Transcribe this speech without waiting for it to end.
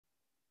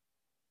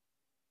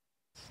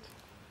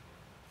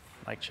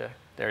Mic check.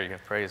 There you go.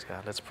 Praise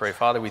God. Let's pray.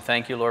 Father, we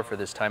thank you, Lord, for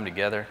this time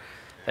together.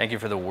 Thank you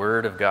for the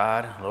word of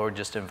God. Lord,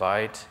 just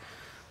invite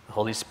the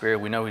Holy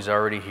Spirit. We know he's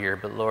already here,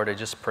 but Lord, I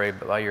just pray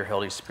by your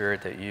Holy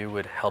Spirit that you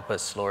would help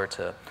us, Lord,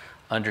 to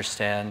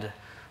understand,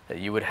 that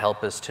you would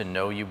help us to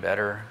know you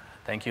better.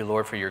 Thank you,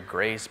 Lord, for your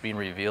grace being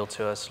revealed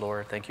to us,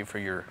 Lord. Thank you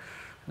for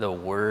the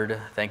word.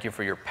 Thank you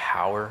for your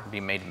power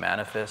being made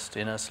manifest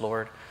in us,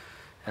 Lord.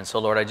 And so,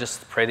 Lord, I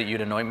just pray that you'd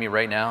anoint me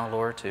right now,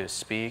 Lord, to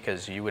speak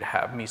as you would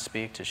have me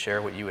speak, to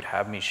share what you would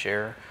have me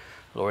share.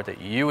 Lord,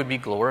 that you would be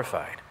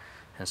glorified.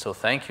 And so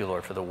thank you,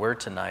 Lord, for the word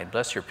tonight.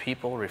 Bless your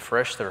people,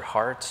 refresh their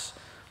hearts.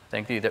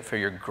 Thank you that for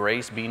your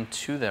grace being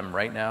to them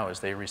right now as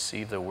they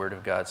receive the word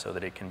of God so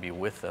that it can be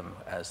with them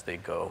as they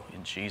go.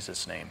 In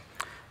Jesus' name,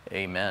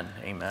 amen,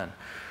 amen.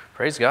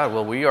 Praise God.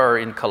 Well, we are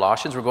in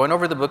Colossians. We're going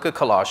over the book of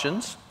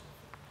Colossians.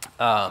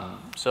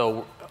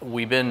 So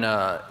we've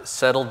been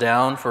settled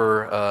down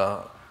for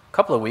a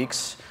couple of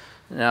weeks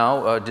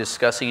now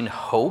discussing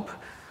hope,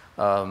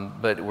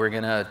 but we're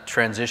going to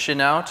transition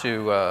now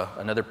to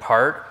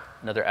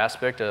another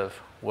aspect of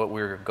what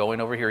we're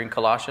going over here in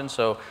Colossians.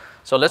 So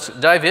let's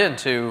dive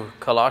into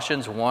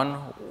Colossians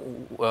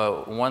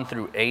 1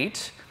 through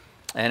 8.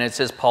 And it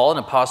says, Paul, an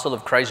apostle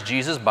of Christ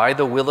Jesus, by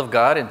the will of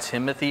God, and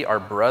Timothy, our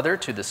brother,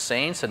 to the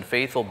saints and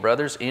faithful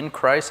brothers in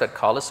Christ at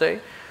Colossae,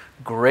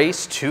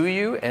 grace to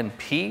you and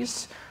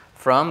peace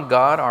from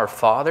God our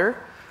Father.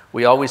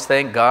 We always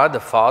thank God, the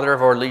Father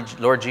of our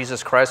Lord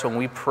Jesus Christ, when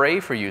we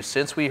pray for you,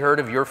 since we heard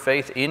of your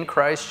faith in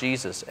Christ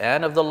Jesus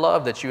and of the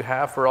love that you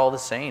have for all the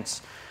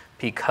saints,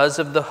 because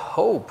of the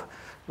hope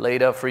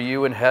laid up for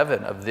you in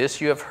heaven. Of this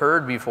you have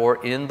heard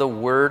before in the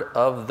word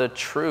of the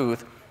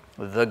truth,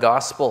 the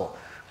gospel,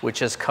 which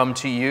has come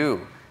to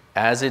you,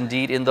 as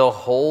indeed in the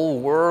whole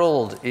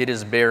world it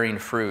is bearing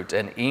fruit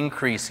and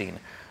increasing.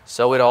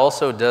 So it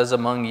also does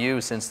among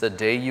you since the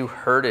day you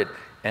heard it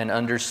and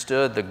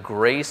understood the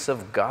grace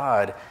of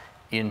God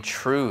in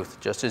truth,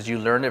 just as you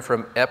learned it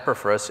from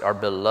Epaphras, our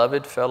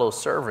beloved fellow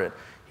servant.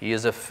 He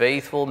is a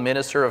faithful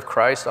minister of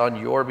Christ on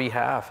your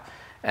behalf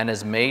and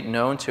has made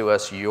known to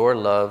us your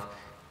love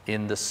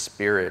in the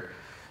Spirit.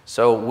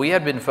 So we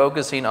had been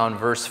focusing on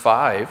verse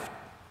 5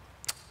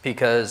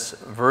 because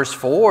verse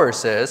 4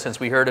 says, since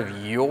we heard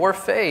of your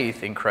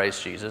faith in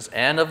Christ Jesus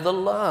and of the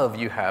love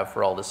you have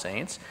for all the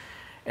saints.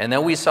 And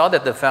then we saw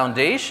that the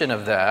foundation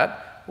of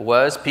that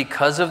was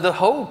because of the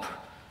hope.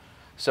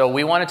 So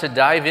we wanted to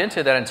dive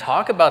into that and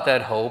talk about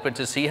that hope and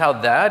to see how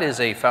that is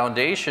a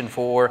foundation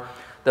for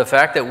the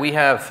fact that we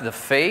have the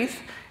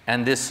faith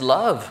and this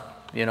love,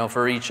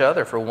 for each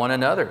other, for one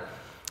another.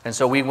 And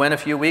so we went a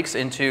few weeks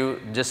into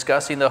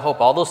discussing the hope,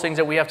 all those things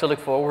that we have to look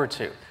forward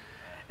to.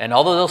 And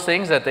all of those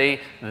things that they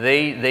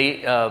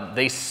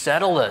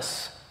settle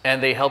us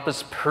and they help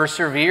us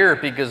persevere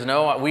because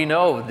we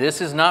know this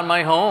is not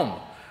my home,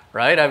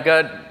 right? I've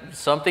got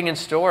something in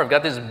store. I've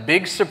got this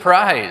big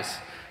surprise.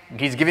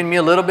 He's giving me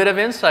a little bit of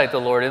insight,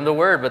 the Lord, in the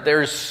Word, but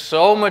there's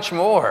so much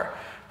more.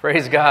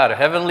 Praise God. A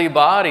heavenly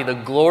body, the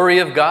glory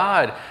of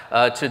God,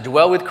 to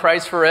dwell with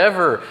Christ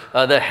forever,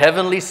 the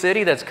heavenly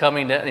city that's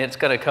coming down, it's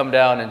going to come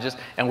down,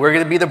 and we're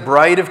going to be the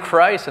bride of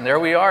Christ. And there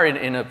we are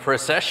in a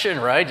procession,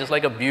 right? Just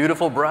like a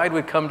beautiful bride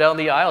would come down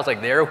the aisles.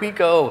 Like, there we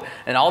go.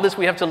 And all this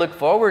we have to look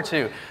forward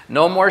to.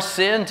 No more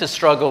sin to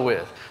struggle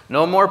with.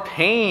 No more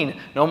pain.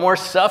 No more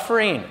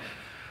suffering.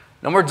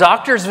 No more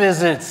doctor's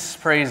visits,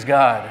 praise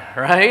God,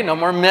 right? No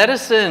more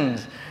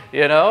medicines,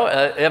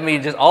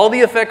 just all the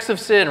effects of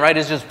sin, right?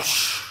 Is just,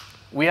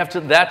 we have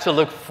that to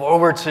look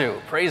forward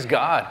to, praise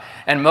God.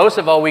 And most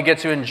of all, we get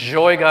to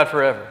enjoy God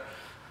forever.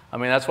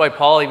 That's why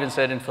Paul even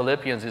said in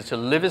Philippians, is to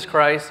live as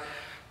Christ,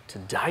 to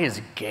die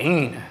is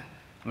gain.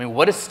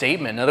 What a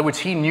statement. In other words,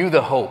 he knew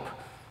the hope.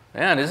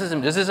 Man, this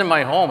isn't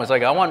my home. It's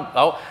like,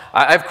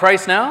 I have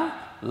Christ now,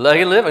 let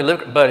me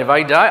live, but if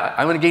I die,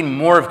 I'm going to gain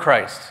more of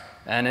Christ.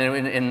 And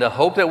in the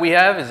hope that we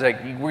have is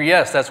like,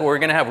 yes, that's what we're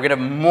going to have. We're going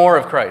to have more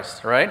of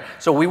Christ, right?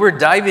 So we were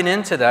diving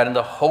into that and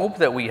the hope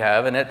that we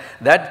have, and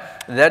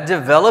that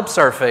develops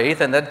our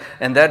faith, and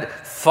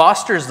that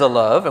fosters the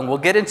love. And we'll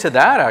get into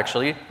that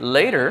actually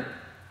later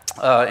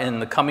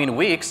in the coming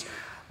weeks.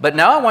 But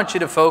now I want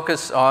you to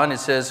focus on, it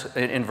says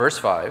in verse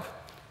 5,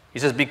 he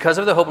says, because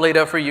of the hope laid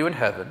out for you in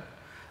heaven,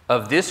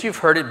 of this you've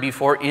heard it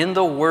before in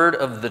the word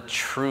of the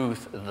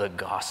truth, the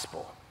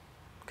gospel.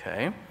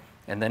 Okay?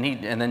 And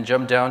then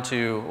jump down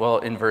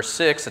to, in verse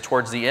 6,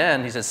 towards the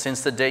end, he says,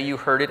 since the day you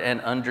heard it and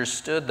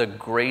understood the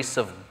grace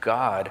of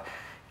God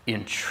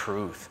in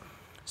truth.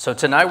 So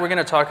tonight we're going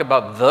to talk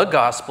about the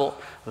gospel,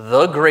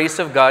 the grace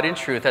of God in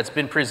truth that's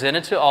been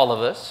presented to all of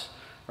us,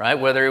 right?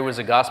 Whether it was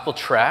a gospel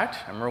tract.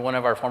 I remember one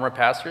of our former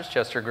pastors,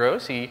 Chester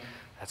Gross,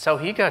 that's how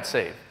he got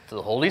saved.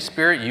 The Holy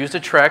Spirit used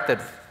a tract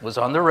that was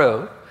on the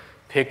road,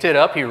 picked it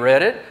up, he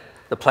read it,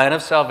 the plan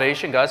of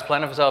salvation, God's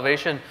plan of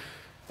salvation,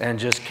 and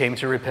just came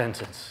to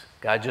repentance.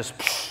 God just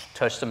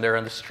touched them there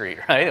on the street,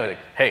 right? Like,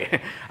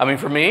 hey, I mean,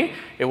 for me,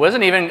 it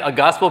wasn't even a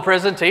gospel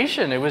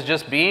presentation. It was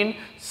just being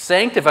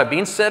sanctified,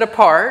 being set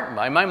apart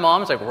by my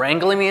mom's like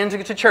wrangling me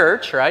into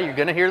church, right? You're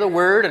going to hear the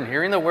word and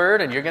hearing the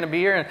word, and you're going to be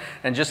here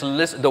and just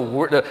listen.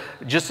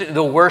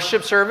 The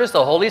worship service,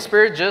 the Holy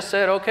Spirit just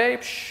said, okay,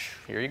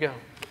 here you go.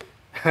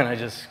 And I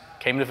just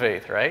came to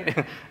faith,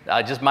 right?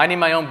 Just minding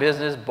my own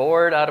business,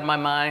 bored out of my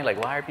mind.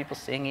 Like, why are people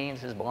singing?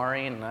 This is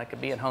boring. And I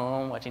could be at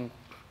home watching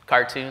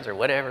cartoons or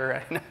whatever,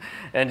 right?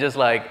 And just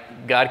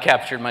like God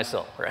captured my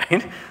soul,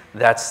 right?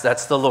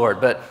 That's the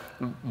Lord.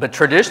 But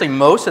traditionally,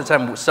 most of the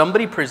time,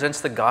 somebody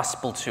presents the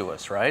gospel to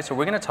us, right? So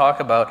we're going to talk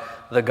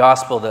about the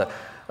gospel,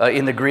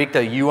 in the Greek, the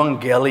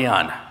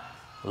euangelion.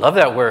 Love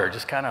that word.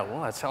 Just kind of,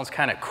 well, that sounds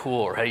kind of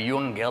cool, right?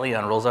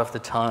 Euangelion rolls off the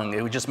tongue.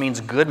 It just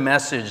means good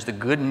message, the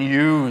good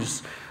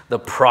news, the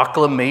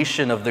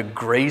proclamation of the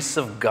grace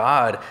of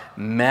God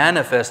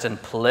manifest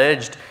and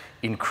pledged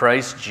in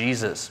Christ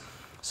Jesus.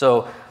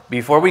 So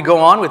before we go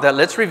on with that,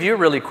 let's review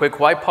really quick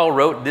why Paul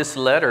wrote this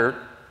letter,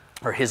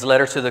 or his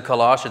letter to the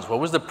Colossians. What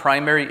was the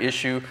primary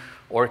issue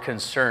or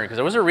concern? Because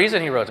there was a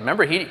reason he wrote it.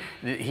 Remember,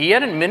 he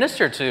hadn't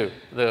ministered to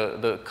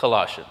the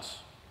Colossians,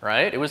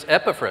 right? It was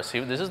Epaphras.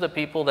 This is the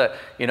people that,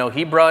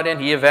 he brought in,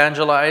 he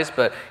evangelized,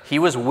 but he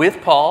was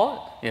with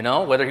Paul.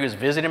 Whether he was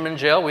visiting him in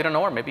jail, we don't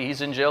know, or maybe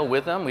he's in jail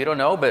with them, we don't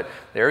know, but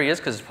there he is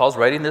because Paul's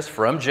writing this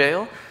from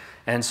jail.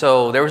 And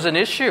so there was an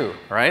issue,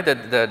 right,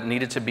 that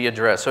needed to be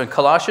addressed. So in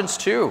Colossians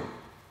 2,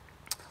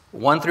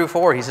 1 through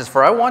 4, he says,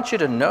 "For I want you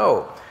to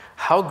know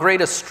how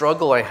great a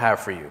struggle I have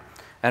for you,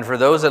 and for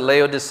those at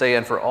Laodicea,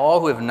 and for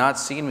all who have not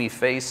seen me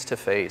face to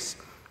face."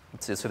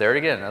 So there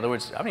again, in other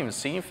words, I haven't even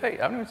seen you face.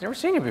 I've never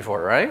seen you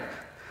before, right?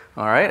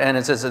 All right, and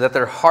it says that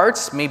their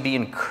hearts may be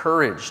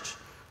encouraged.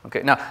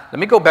 Okay, now let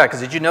me go back,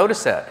 because did you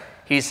notice that?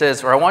 He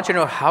says, "For I want you to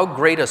know how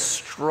great a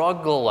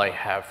struggle I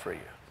have for you."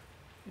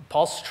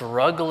 Paul's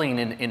struggling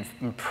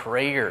in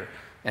prayer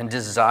and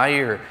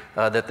desire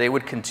that they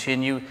would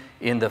continue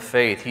in the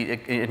faith.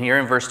 And here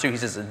in verse 2, he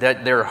says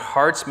that their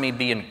hearts may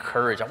be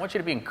encouraged. I want you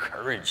to be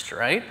encouraged,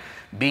 right?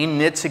 Being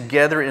knit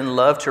together in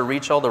love to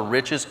reach all the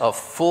riches of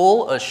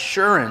full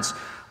assurance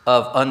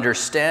of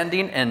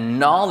understanding and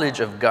knowledge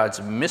of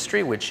God's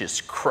mystery, which is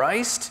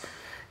Christ,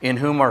 in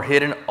whom are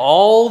hidden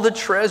all the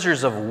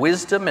treasures of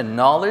wisdom and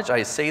knowledge.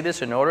 I say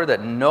this in order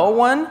that no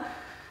one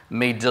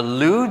may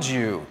delude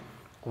you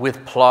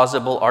with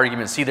plausible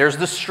arguments. See, there's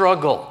the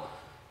struggle.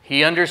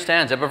 He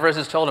understands. Epaphras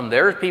has told him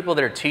there are people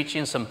that are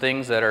teaching some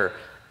things that are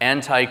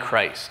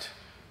anti-Christ.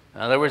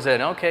 In other words, that,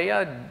 okay,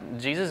 yeah,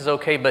 Jesus is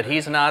okay, but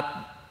he's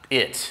not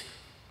it,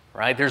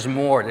 right? There's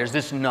more. There's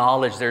this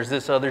knowledge. There's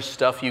this other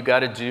stuff you got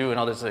to do and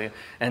all this.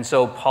 And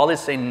so Paul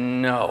is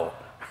saying, no.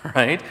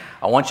 Right?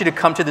 I want you to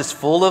come to this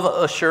full of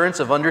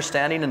assurance of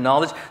understanding and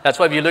knowledge. That's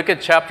why if you look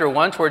at chapter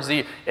 1 towards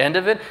the end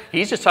of it,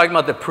 he's just talking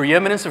about the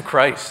preeminence of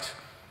Christ.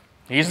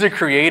 He's the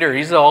creator.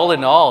 He's the all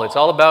in all. It's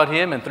all about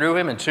him and through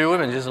him and to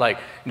him and just like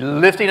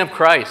lifting up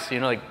Christ.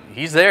 Like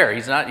he's there.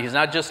 He's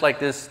not just like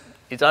this.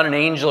 He's not an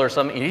angel or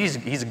something.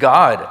 He's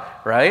God,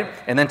 right?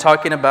 And then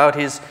talking about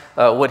his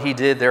what he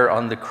did there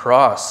on the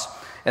cross.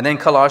 And then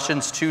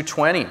Colossians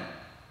 2:20.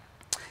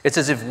 It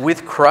says, "If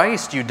with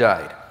Christ you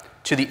died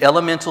to the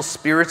elemental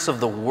spirits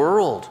of the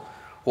world,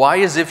 why,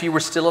 as if you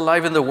were still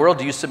alive in the world,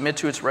 do you submit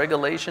to its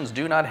regulations?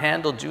 Do not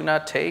handle, do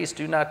not taste,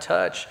 do not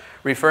touch,"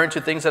 referring to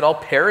things that all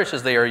perish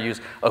as they are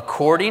used,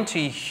 according to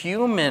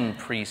human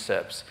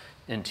precepts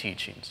and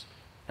teachings.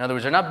 In other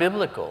words, they're not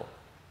biblical,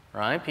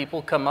 right?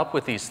 People come up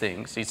with these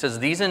things. He says,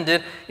 "These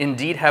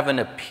indeed have an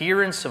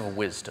appearance of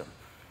wisdom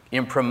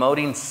in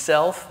promoting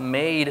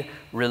self-made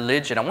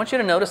religion." I want you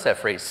to notice that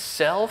phrase,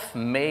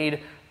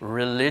 self-made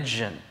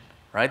religion.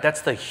 Right?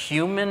 That's the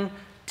human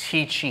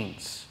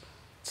teachings.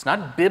 It's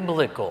not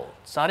biblical.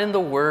 It's not in the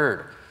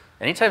Word.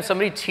 Anytime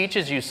somebody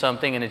teaches you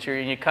something and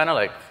you're kind of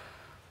like,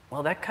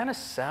 well, that kind of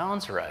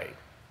sounds right.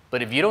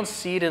 But if you don't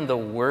see it in the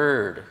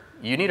Word,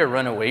 you need to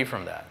run away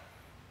from that.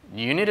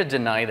 You need to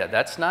deny that.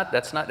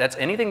 That's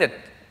anything that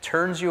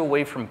turns you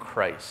away from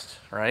Christ,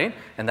 right?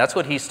 And that's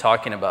what he's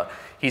talking about.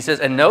 He says,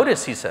 and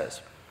notice he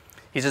says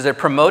they're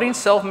promoting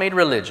self-made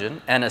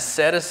religion and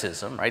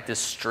asceticism, right? This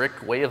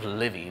strict way of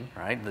living,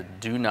 right? The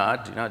do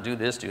not do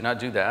this, do not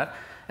do that,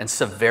 and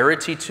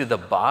severity to the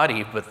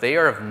body, but they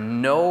are of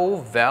no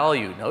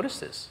value.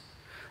 Notice this.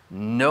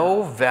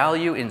 No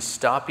value in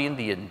stopping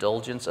the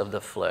indulgence of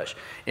the flesh.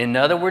 In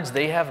other words,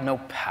 they have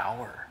no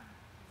power.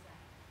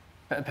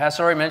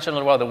 Pastor already mentioned a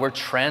little while the word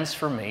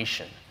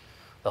transformation.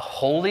 The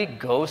Holy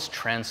Ghost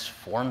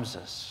transforms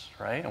us,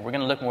 right? And we're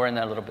going to look more in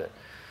that a little bit.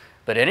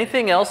 But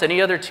anything else, any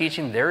other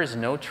teaching, there is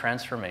no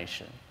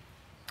transformation.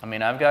 I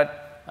mean,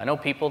 I know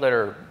people that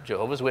are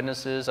Jehovah's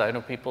Witnesses. I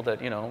know people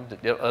that,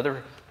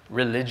 other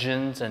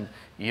religions, and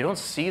you don't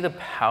see the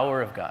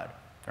power of God,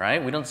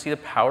 right? We don't see the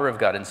power of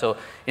God. And so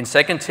in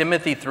 2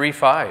 Timothy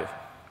 3:5,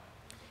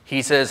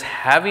 he says,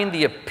 having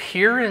the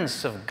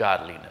appearance of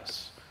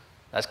godliness.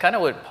 That's kind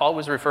of what Paul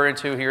was referring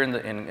to here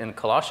in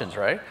Colossians,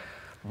 right?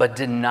 But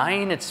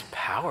denying its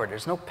power.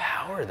 There's no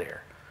power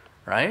there,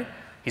 right?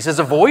 He says,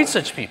 avoid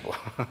such people.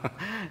 In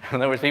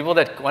other words, people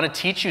that want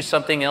to teach you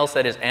something else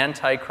that is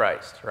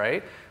anti-Christ,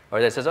 right?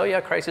 Or that says, oh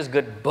yeah, Christ is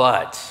good,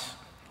 but.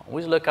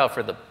 Always look out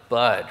for the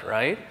but,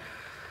 right?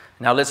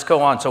 Now let's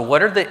go on. So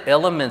what are the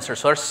elements, or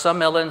so are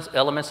some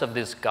elements of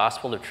this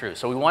gospel of truth?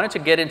 So we wanted to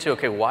get into,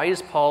 okay, why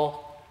is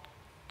Paul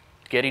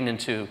getting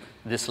into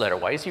this letter?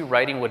 Why is he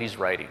writing what he's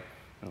writing?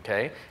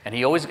 Okay? And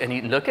he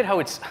look at how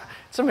it's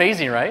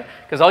amazing, right?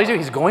 Because all he's doing,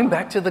 he's going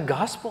back to the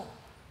gospel.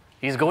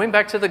 He's going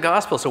back to the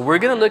gospel. So we're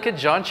going to look at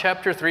John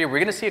chapter 3. We're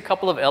going to see a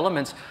couple of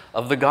elements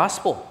of the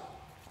gospel.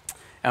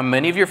 And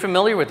many of you are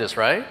familiar with this,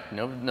 right?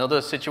 You know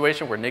the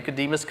situation where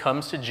Nicodemus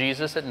comes to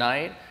Jesus at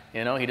night.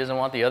 You know, he doesn't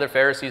want the other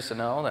Pharisees to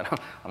know that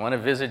I want to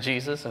visit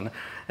Jesus.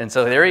 And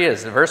so there he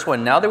is. Verse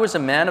 1, now there was a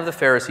man of the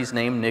Pharisees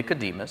named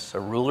Nicodemus, a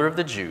ruler of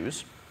the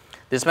Jews.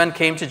 This man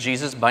came to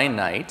Jesus by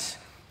night,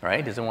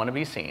 right? Doesn't want to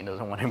be seen,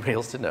 doesn't want anybody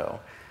else to know.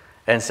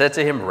 And said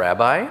to him,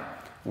 Rabbi,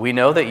 we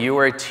know that you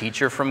are a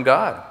teacher from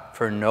God.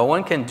 For no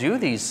one can do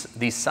these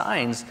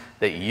signs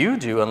that you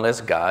do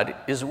unless God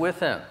is with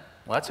him.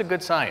 Well, that's a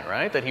good sign,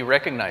 right? That he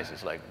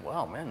recognizes, like,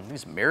 wow, man,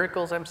 these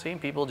miracles I'm seeing,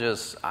 people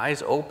just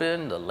eyes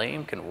open, the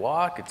lame can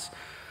walk. It's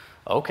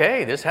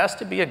okay, this has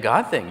to be a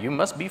God thing. You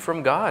must be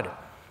from God.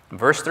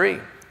 Verse 3,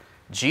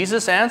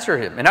 Jesus answered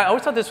him. And I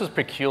always thought this was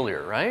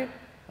peculiar, right?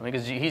 I mean,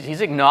 because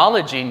he's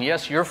acknowledging,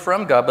 yes, you're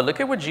from God, but look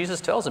at what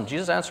Jesus tells him.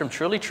 Jesus answered him,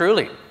 truly,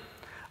 truly,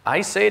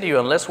 I say to you,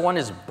 unless one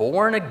is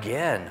born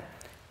again,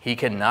 he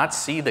cannot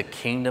see the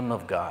kingdom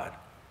of God.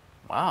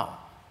 Wow.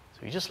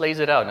 So he just lays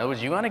it out. In other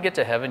words, you want to get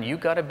to heaven, you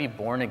got to be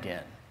born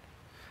again.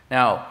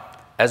 Now,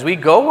 as we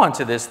go on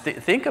to this,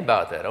 think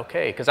about that,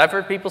 okay? Because I've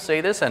heard people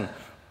say this, and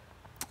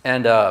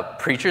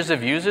preachers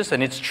have used this,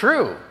 and it's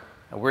true.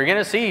 And we're going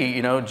to see,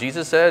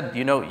 Jesus said,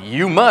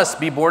 you must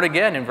be born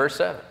again in verse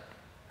 7,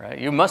 right?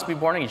 You must be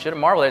born again. You should have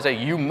marveled. I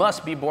say, you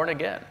must be born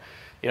again.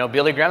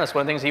 Billy Graham, that's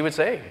one of the things he would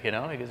say, he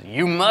goes,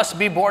 you must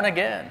be born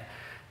again.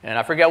 And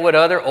I forget what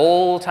other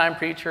old-time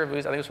preacher, I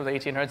think it was from the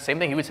 1800s, same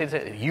thing, he would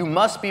say, you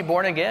must be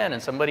born again.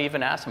 And somebody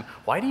even asked him,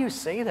 why do you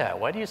say that?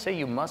 Why do you say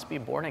you must be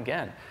born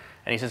again?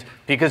 And he says,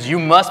 because you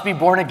must be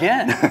born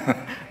again.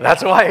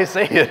 That's why I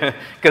say it,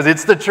 because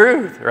it's the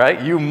truth,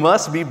 right? You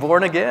must be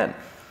born again.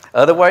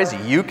 Otherwise,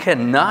 you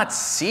cannot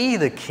see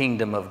the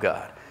kingdom of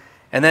God.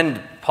 And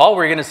then Paul,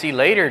 we're going to see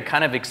later,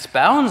 kind of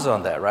expounds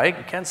on that, right?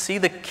 You can't see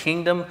the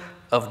kingdom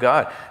of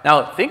God.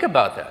 Now, think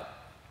about that,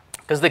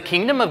 because the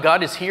kingdom of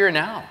God is here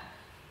now.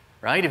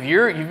 Right? If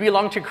you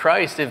belong to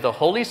Christ, if the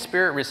Holy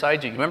Spirit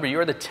resides in you, remember, you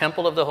are the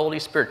temple of the Holy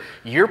Spirit.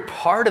 You're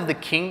part of the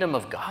kingdom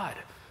of God.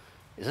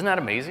 Isn't that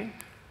amazing?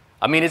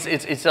 I mean,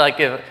 it's like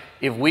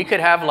if we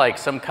could have like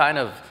some kind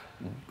of,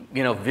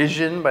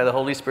 vision by the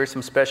Holy Spirit,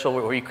 some special,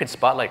 where you could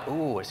spot like,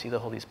 oh, I see the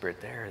Holy Spirit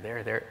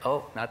there.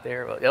 Oh, not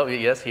there. Oh,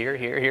 yes,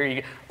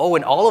 here. Oh,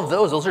 and all of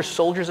those are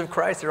soldiers of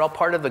Christ. They're all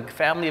part of the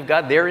family of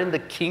God. They're in the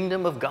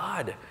kingdom of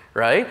God,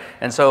 right?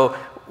 And so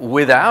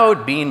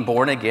without being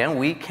born again,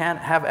 we can't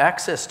have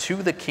access to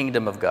the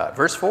kingdom of God.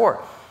 Verse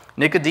 4,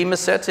 Nicodemus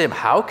said to him,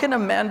 how can a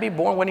man be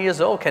born when he is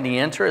old? Can he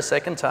enter a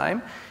second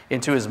time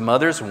into his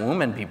mother's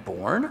womb and be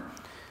born?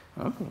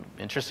 Oh,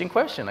 interesting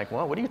question. Like,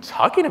 well, what are you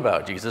talking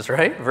about, Jesus,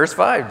 right? Verse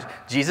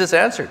 5, Jesus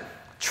answered,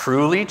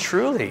 truly,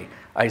 truly,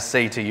 I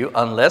say to you,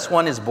 unless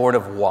one is born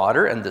of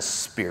water and the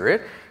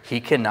Spirit,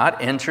 he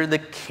cannot enter the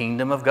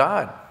kingdom of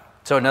God.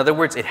 So in other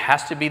words, it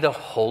has to be the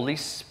Holy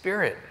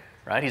Spirit.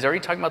 Right? He's already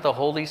talking about the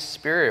Holy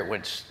Spirit,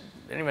 which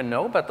they didn't even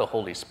know about the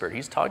Holy Spirit.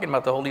 He's talking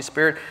about the Holy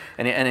Spirit,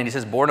 and he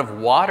says born of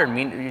water,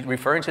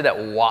 referring to that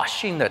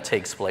washing that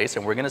takes place,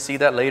 and we're going to see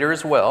that later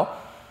as well.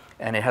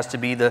 And it has to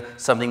be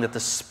something that the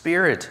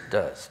Spirit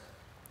does.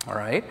 All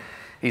right?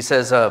 He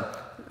says,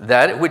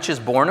 that which is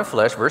born of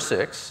flesh, verse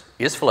 6,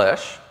 is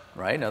flesh.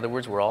 Right? In other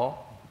words, we're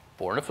all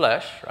born of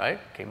flesh, right?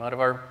 Came out of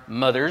our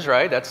mothers,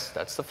 right? That's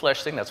the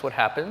flesh thing. That's what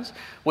happens,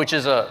 which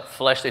is a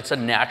flesh. It's a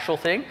natural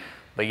thing.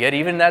 But yet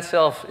even that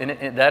in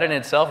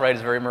itself, right,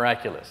 is very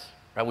miraculous.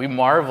 Right? We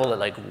marvel at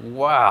like,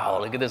 wow,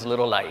 look at this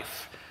little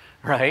life.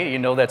 Right?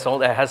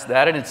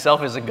 That in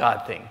itself is a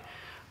God thing.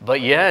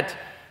 But yet,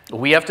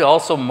 we have to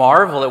also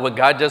marvel at what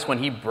God does when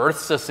he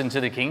births us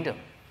into the kingdom.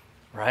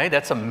 Right?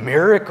 That's a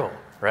miracle.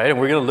 Right? And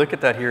we're going to look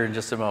at that here in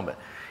just a moment.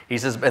 He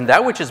says, and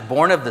that which is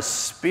born of the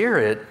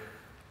Spirit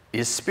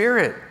is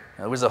spirit.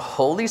 In other words, the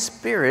Holy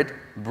Spirit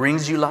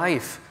brings you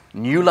life,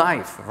 new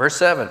life. Verse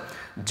 7,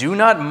 do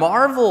not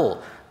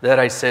marvel that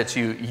I said to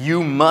you,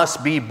 you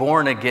must be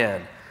born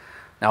again.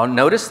 Now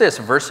notice this,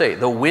 verse 8,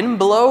 the wind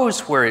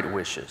blows where it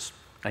wishes,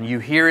 and you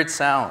hear its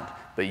sound,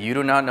 but you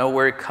do not know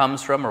where it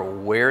comes from or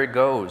where it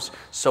goes.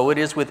 So it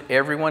is with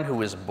everyone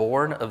who is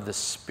born of the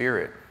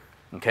Spirit.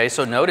 Okay,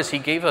 so notice he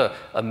gave a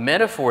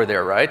metaphor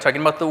there, right?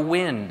 Talking about the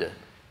wind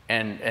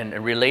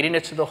and relating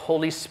it to the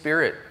Holy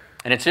Spirit.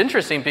 And it's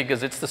interesting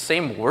because it's the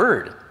same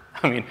word.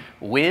 I mean,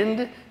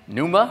 wind,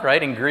 pneuma,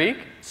 right, in Greek,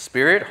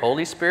 Spirit,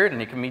 Holy Spirit,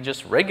 and it can be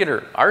just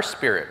regular, our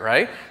spirit,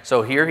 right?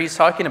 So here he's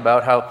talking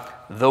about how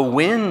the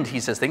wind, he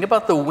says, think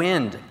about the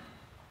wind.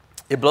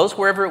 It blows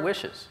wherever it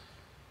wishes.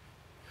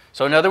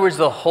 So in other words,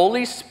 the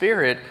Holy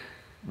Spirit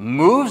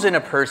moves in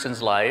a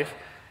person's life,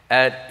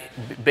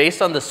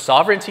 based on the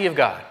sovereignty of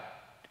God.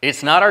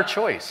 It's not our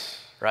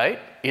choice, right?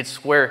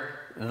 It's where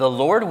the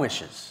Lord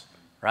wishes,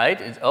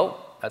 right? Oh,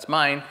 that's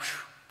mine.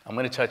 I'm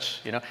going to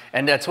touch,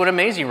 And that's what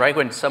amazing, right?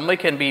 When somebody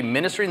can be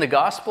ministering the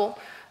gospel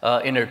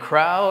in a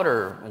crowd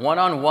or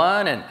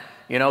one-on-one, and,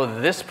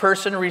 this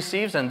person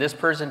receives and this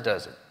person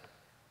doesn't.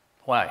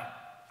 Why?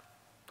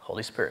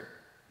 Holy Spirit.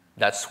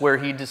 That's where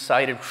he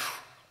decided,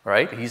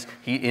 right?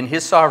 He in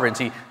his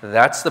sovereignty,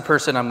 that's the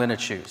person I'm going to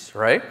choose,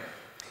 right?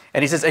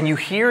 And he says, and you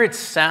hear its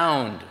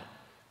sound.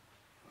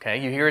 Okay,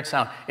 you hear its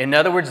sound. In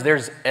other words,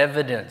 there's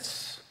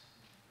evidence,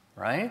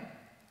 right?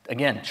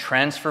 Again,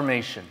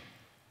 transformation.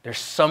 There's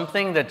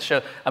something that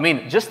shows.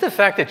 Just the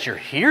fact that you're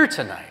here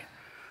tonight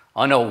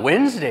on a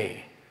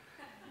Wednesday,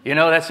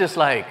 that's just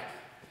like,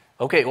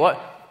 okay,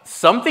 what?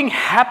 Something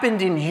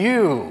happened in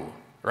you,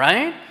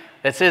 right?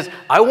 That says,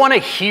 I want to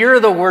hear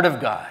the word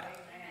of God.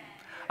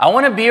 I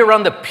want to be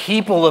around the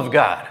people of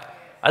God.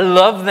 I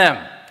love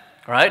them.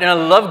 Right? And I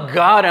love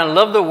God, and I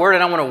love the Word,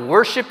 and I want to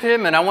worship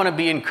Him, and I want to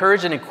be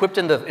encouraged and equipped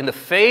in the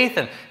faith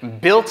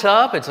and built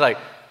up. It's like,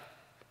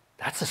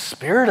 that's the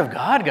Spirit of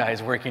God,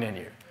 guys, working in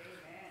you.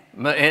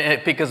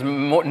 Because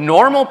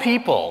normal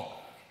people,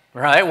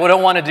 right, wouldn't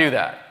want to do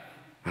that.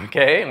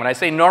 Okay? When I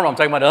say normal, I'm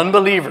talking about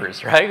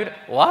unbelievers, right?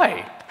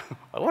 Why?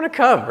 I want to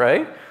come,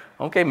 right?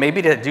 Okay,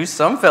 maybe to do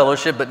some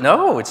fellowship, but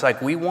no, it's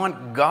like we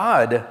want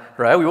God,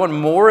 right? We want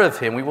more of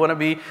Him. We want to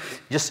be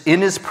just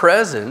in His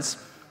presence.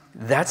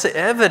 That's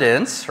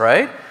evidence,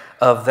 right,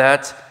 of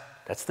that.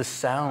 That's the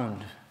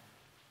sound,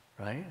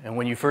 right? And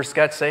when you first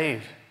got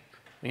saved,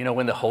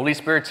 when the Holy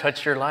Spirit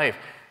touched your life,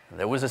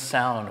 there was a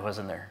sound,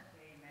 wasn't there?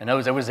 And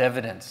there was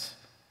evidence.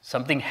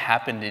 Something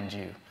happened in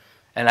you.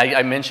 And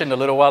I mentioned a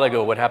little while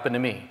ago what happened to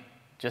me.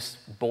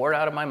 Just bored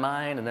out of my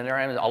mind, and then there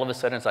I am, all of a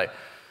sudden it's like,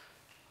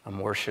 I'm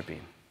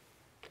worshiping.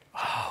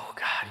 Oh,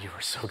 God, you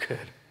are so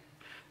good.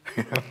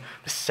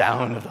 The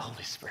sound of the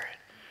Holy Spirit.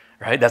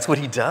 Right? That's what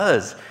He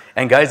does.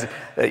 And guys,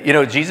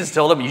 Jesus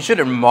told them, you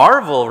shouldn't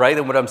marvel, right,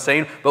 at what I'm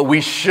saying, but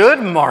we should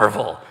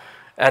marvel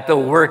at the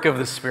work of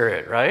the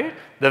Spirit, right?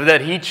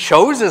 That He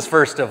chose us,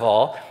 first of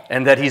all,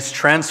 and that He's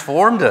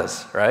transformed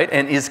us, right?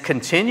 And is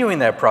continuing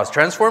that process.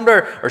 Transformed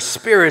our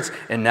spirits,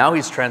 and now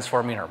He's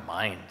transforming our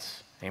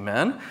minds.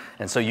 Amen?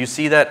 And so you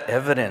see that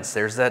evidence.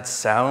 There's that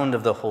sound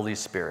of the Holy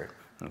Spirit,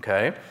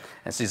 okay?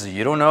 And so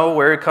you don't know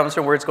where it comes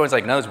from, where it's going. It's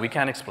like, no, we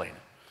can't explain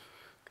it.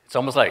 It's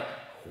almost like,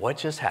 what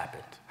just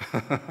happened?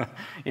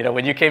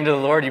 When you came to the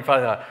Lord, you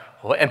probably thought,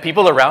 what? And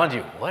people around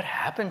you, what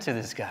happened to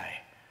this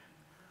guy?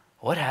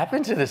 What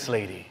happened to this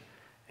lady?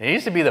 They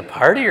used to be the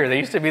partier. They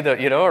used to be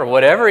the, or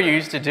whatever you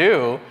used to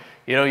do.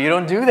 You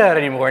don't do that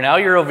anymore. Now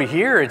you're over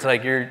here. It's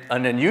like you're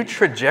on a new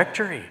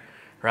trajectory,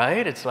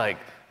 right? It's like,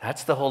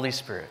 that's the Holy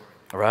Spirit,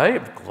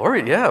 right?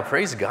 Glory, yeah,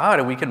 praise God.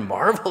 And we can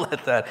marvel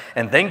at that.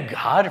 And thank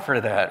God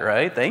for that,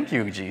 right? Thank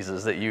you,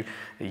 Jesus, that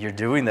you're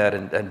doing that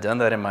and done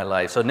that in my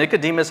life. So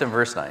Nicodemus in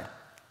verse 9.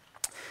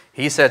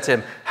 He said to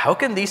him, how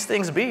can these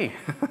things be?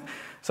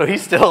 So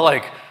he's still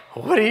like,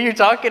 what are you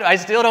talking about? I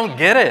still don't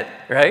get it,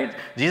 right?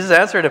 Jesus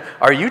answered him,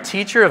 are you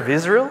teacher of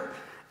Israel,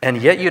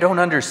 and yet you don't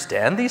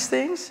understand these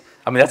things?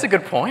 That's a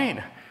good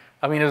point.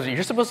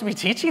 You're supposed to be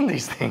teaching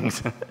these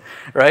things,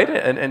 right?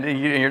 And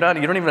you don't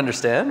even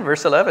understand.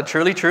 Verse 11,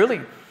 truly,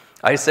 truly,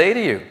 I say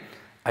to you,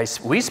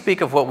 we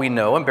speak of what we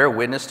know and bear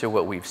witness to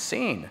what we've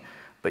seen,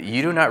 but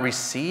you do not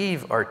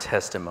receive our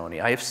testimony.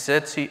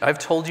 I've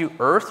told you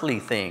earthly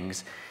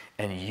things,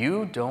 and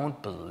you don't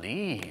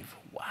believe.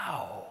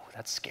 Wow,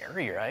 that's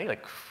scary, right?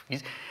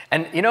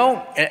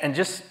 And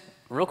just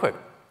real quick,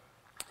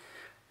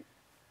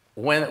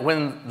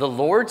 when the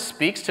Lord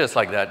speaks to us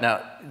like that,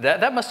 now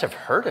that must have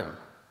hurt him,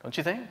 don't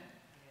you think?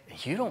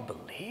 You don't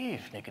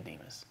believe,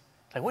 Nicodemus.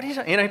 Like, what are you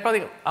saying? He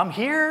probably go, I'm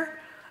here.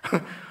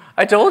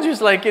 I told you,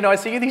 it's like, I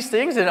see these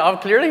things, and I'm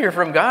clearly hear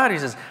from God. He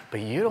says,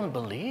 but you don't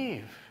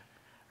believe,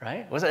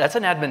 right? That's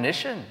an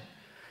admonition.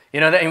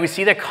 And we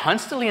see that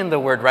constantly in the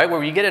Word, right?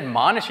 Where you get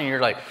admonished and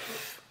you're like,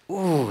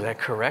 ooh, that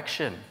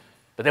correction.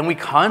 But then we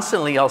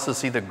constantly also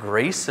see the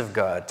grace of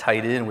God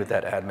tied in with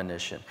that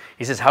admonition.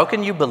 He says, how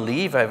can you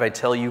believe if I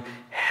tell you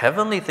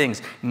heavenly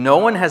things? No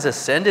one has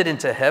ascended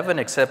into heaven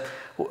except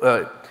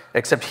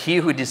He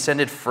who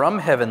descended from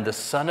heaven, the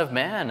Son of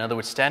Man. In other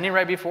words, standing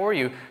right before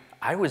you,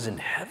 I was in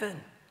heaven,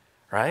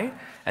 right?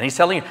 And He's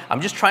telling you, I'm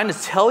just trying to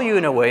tell you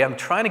in a way, I'm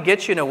trying to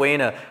get you in a way,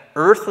 in an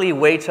earthly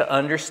way to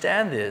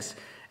understand this.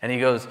 And He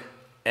goes,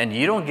 and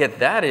you don't get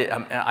that.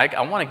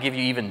 I want to give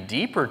you even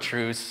deeper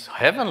truths,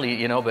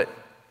 heavenly, but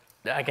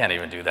I can't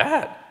even do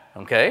that,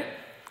 okay?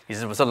 He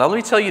says, so let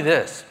me tell you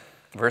this,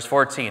 verse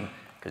 14,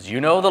 because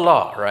you know the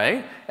law,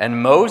 right?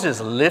 And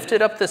Moses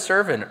lifted up the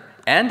servant,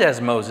 and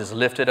as Moses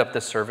lifted up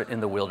the servant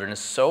in the wilderness,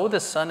 so the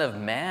Son of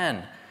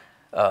Man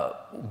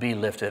be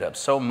lifted up.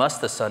 So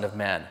must the Son of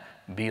Man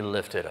be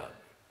lifted up,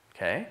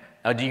 okay?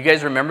 Now, do you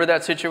guys remember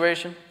that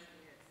situation?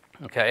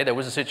 Okay, there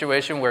was a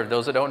situation where,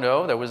 those that don't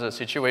know, there was a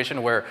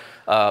situation where,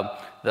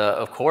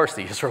 of course,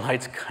 the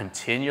Israelites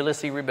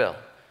continuously rebelled.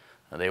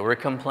 They were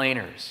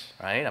complainers,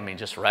 right?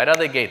 Just right out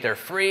of the gate, they're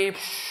free,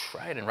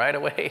 right? And right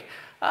away,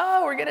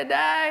 oh, we're going to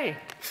die.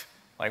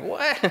 Like,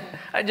 what?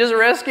 I just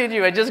rescued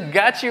you. I just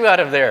got you out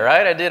of there,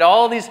 right? I did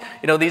all these,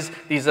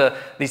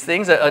 these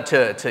things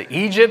to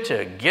Egypt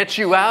to get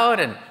you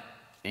out, and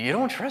you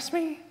don't trust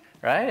me,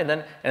 right? And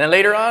then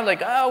later on,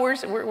 like, oh,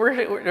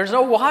 there's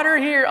no water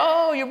here.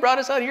 Oh, you brought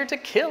us out here to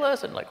kill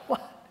us. And like,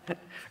 what?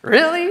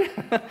 Really?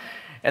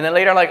 And then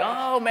later, like,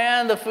 oh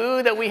man, the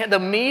food that we had, the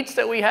meats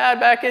that we had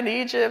back in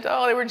Egypt,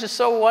 oh, they were just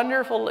so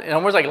wonderful. And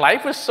almost like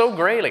life was so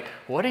great. Like,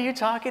 what are you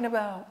talking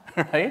about,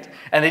 right?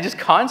 And they just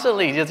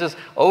constantly, just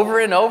over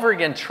and over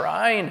again,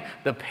 trying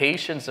the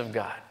patience of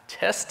God,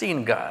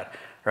 testing God,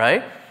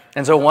 right?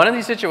 And so one of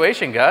these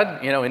situations,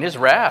 God, in his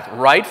wrath,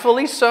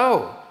 rightfully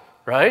so,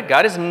 right?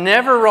 God is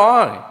never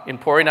wrong in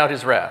pouring out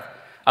his wrath.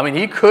 I mean,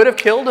 he could have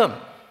killed them.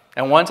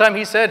 And one time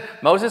he said,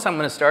 Moses, I'm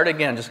going to start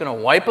again. I'm just going to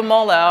wipe them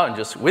all out, and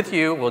just with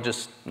you, we'll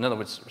just, in other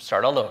words,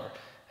 start all over.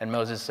 And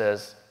Moses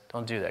says,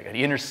 don't do that, God.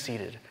 He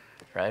interceded,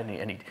 right?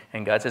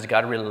 And God says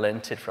God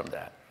relented from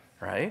that,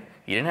 right?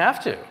 He didn't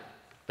have to,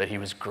 but he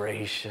was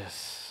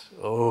gracious.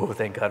 Oh,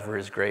 thank God for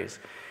his grace.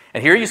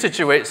 And here you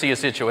see a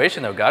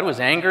situation, though. God was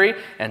angry,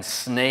 and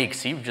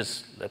snakes, he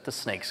just let the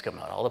snakes come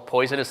out. All the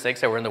poisonous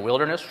snakes that were in the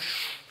wilderness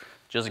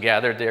just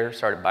gathered there,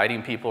 started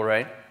biting people,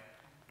 right?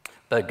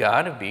 But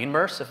God, being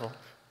merciful,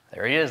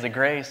 there he is, the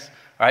grace.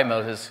 All right,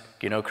 Moses,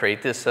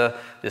 create this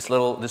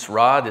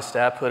rod, this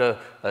staff, put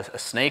a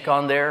snake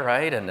on there,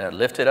 right, and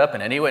lift it up,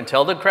 and anyone,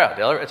 tell the crowd,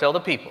 tell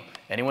the people,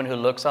 anyone who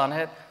looks on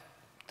it,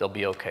 they'll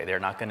be okay. They're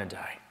not going to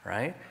die,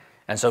 right?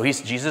 And so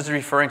Jesus is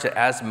referring to,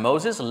 as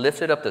Moses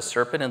lifted up the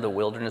serpent in the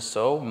wilderness,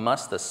 so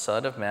must the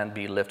Son of Man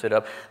be lifted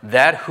up,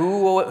 that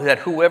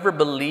whoever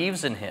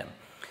believes in him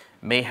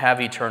may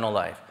have eternal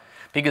life.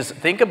 Because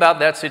think about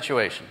that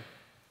situation.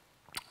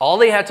 All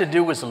they had to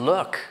do was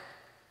look.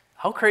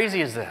 How crazy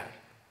is that?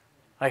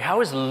 Like,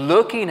 how is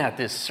looking at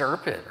this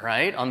serpent,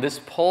 right, on this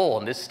pole,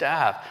 on this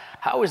staff,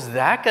 how is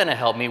that going to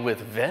help me with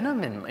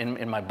venom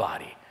in my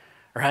body,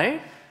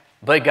 right?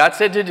 But God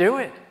said to do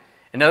it.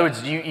 In other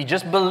words, you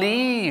just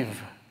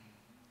believe,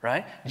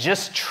 right?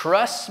 Just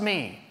trust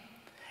me.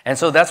 And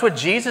so that's what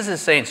Jesus is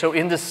saying. So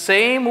in the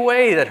same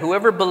way that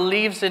whoever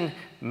believes in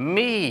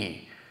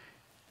me,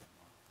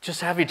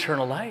 just have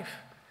eternal life.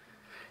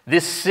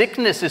 This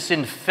sickness, this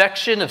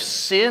infection of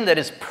sin that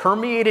has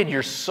permeated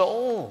your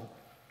soul,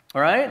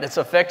 all right? That's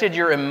affected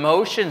your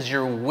emotions,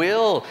 your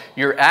will,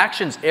 your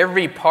actions,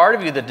 every part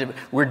of you.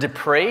 We're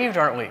depraved,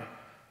 aren't we?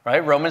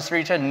 Right? Romans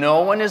 3:10,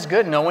 no one is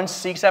good. No one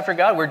seeks after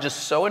God. We're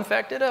just so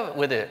infected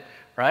with it,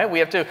 right? We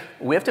have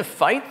to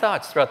fight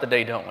thoughts throughout the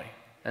day, don't we?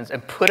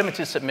 And put them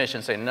into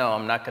submission, say, no,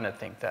 I'm not going to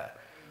think that.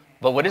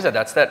 But what is that?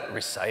 That's that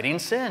reciting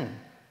sin,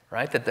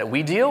 right? That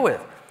we deal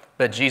with.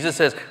 But Jesus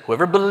says,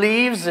 whoever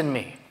believes in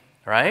me,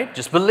 right?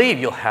 Just believe,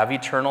 you'll have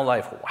eternal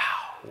life.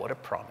 Wow, what a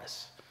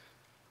promise.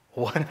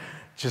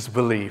 Just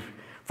believe.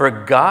 For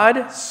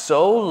God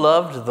so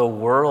loved the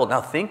world.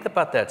 Now think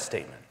about that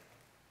statement.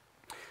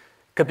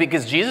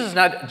 Because Jesus is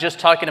not just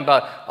talking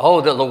about,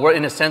 the world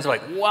in a sense of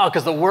like, wow,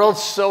 because the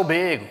world's so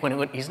big.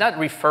 When he's not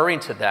referring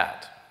to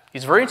that.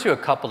 He's referring to a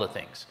couple of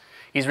things.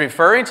 He's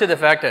referring to the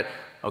fact that,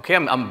 okay,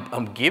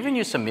 I'm giving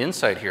you some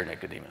insight here,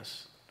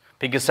 Nicodemus.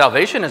 Because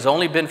salvation has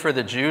only been for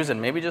the Jews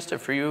and maybe just a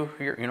few,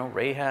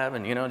 Rahab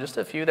and, just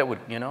a few that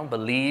would,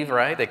 believe,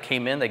 right? That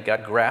came in, that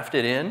got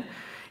grafted in.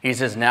 He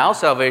says now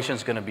salvation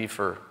is going to be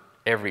for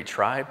every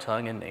tribe,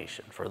 tongue, and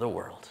nation, for the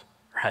world,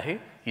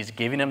 right? He's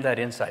giving them that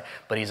insight.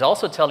 But he's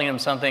also telling them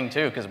something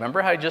too, because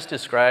remember how I just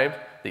described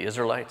the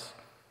Israelites?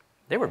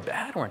 They were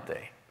bad, weren't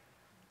they?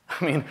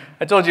 I mean,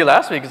 I told you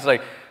last week, it's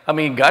like,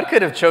 God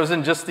could have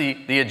chosen just the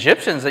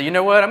Egyptians that, you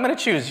know what, I'm going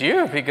to choose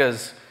you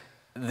because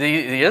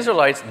the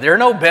Israelites, they're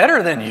no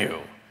better than you,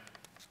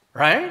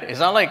 right? It's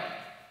not like,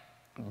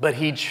 but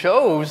he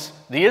chose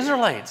the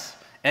Israelites,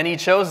 and he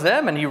chose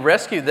them, and he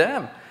rescued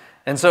them.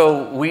 And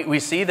so we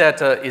see that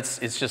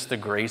it's just the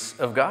grace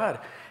of God.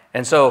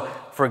 And so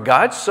for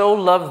God so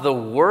loved the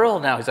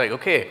world now, he's like,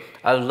 okay,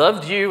 I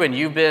loved you, and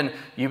you've been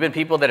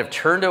people that have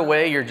turned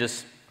away, you're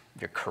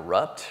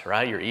corrupt,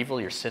 right? You're evil,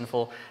 you're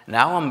sinful.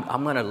 Now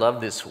I'm going to love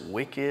this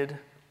wicked,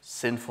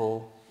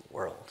 sinful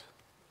world,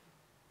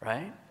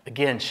 right?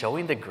 Again,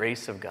 showing the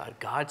grace of God.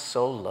 God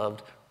so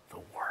loved the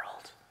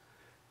world.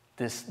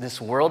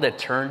 This world that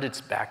turned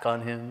its back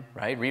on him,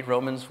 right? Read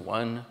Romans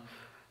 1.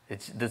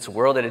 It's this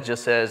world that it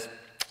just says,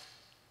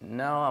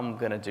 no, I'm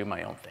going to do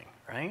my own thing,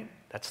 right?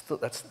 That's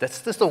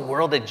just the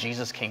world that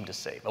Jesus came to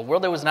save. A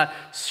world that was not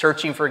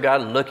searching for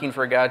God, looking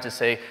for God to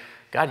say,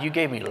 God, you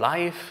gave me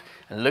life,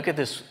 and look at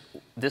this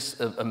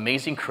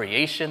amazing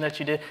creation that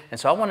you did, and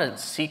so I want to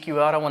seek you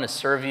out, I want to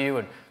serve you.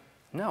 And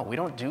no, we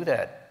don't do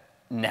that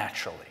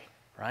naturally.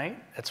 Right?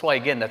 That's why,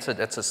 again, that's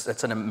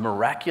a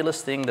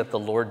miraculous thing that the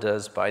Lord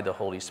does by the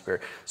Holy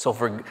Spirit. So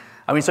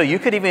so you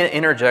could even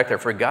interject there.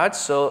 For God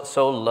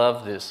so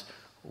loved this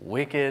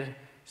wicked,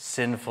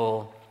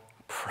 sinful,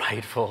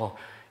 prideful,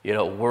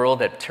 world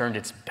that turned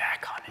its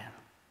back on him.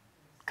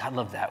 God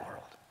loved that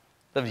world.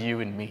 Loved you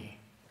and me,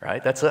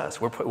 right? That's us.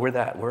 We're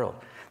that world.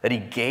 that he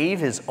gave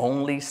his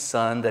only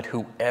Son, that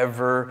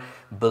whoever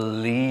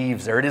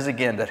believes, there it is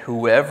again, that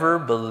whoever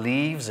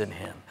believes in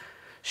him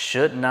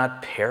should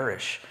not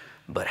perish,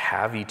 but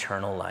have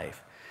eternal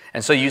life.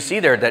 And so you see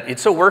there that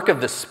it's a work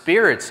of the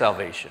Spirit,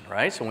 salvation,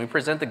 right? So when we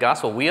present the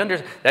gospel,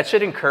 that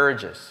should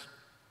encourage us,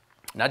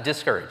 not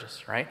discourage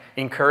us, right?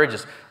 Encourage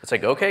us. It's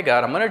like, okay,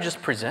 God, I'm going to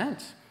just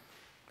present.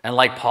 And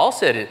like Paul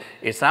said,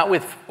 it's not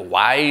with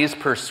wise,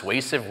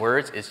 persuasive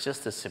words. It's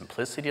just the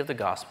simplicity of the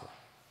gospel,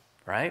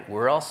 right?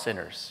 We're all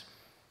sinners.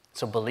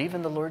 So believe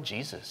in the Lord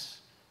Jesus.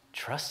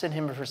 Trust in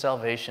him for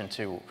salvation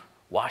to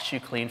wash you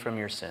clean from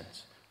your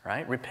sins,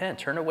 right? Repent.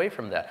 Turn away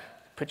from that.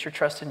 Put your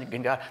trust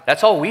in God.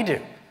 That's all we do.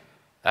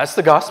 That's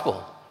the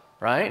gospel,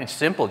 right? It's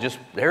simple. Just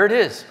there it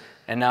is.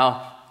 And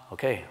now,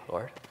 okay,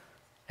 Lord.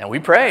 And we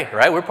pray,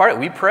 right? We're part of it.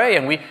 We pray,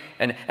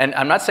 and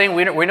I'm not saying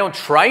we don't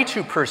try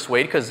to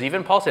persuade, because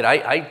even Paul said,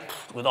 I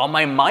with all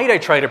my might I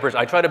try to persuade.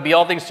 I try to be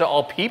all things to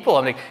all people.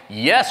 I'm like,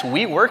 yes,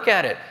 we work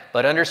at it,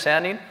 but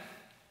understanding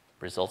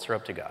results are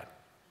up to God,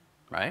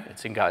 right?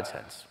 It's in God's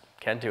hands.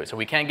 Can't do it. So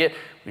we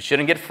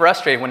shouldn't get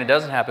frustrated when it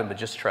doesn't happen, but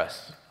just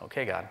trust.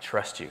 Okay, God,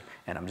 trust you,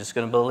 and I'm just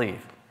going to believe,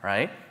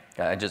 right?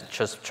 God, just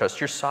trust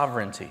your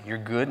sovereignty, your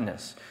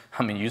goodness.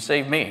 I mean, you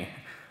saved me.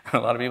 A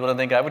lot of people don't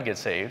think I would get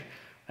saved.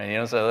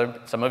 And so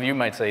some of you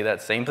might say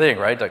that same thing,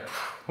 right? Like,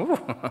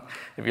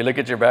 if you look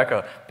at your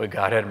background, but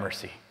God had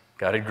mercy.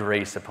 God had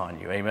grace upon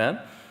you. Amen?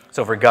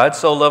 So for God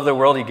so loved the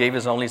world, he gave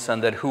his only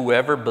Son, that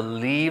whoever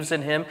believes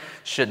in him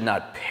should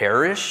not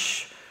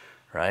perish,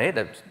 right?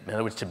 In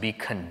other words, to be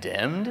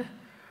condemned,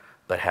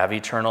 but have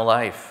eternal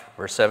life.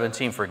 Verse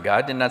 17, for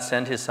God did not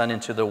send his Son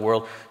into the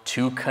world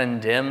to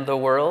condemn the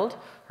world,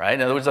 right?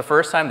 In other words, the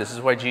first time, this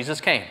is why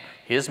Jesus came.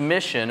 His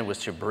mission was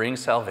to bring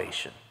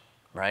salvation,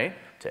 right?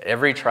 To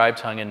every tribe,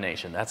 tongue, and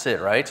nation. That's it,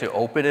 right? To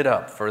open it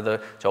up, to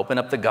open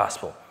up the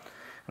gospel.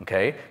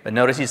 Okay? But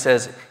notice he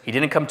says, he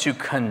didn't come to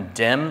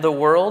condemn the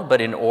world,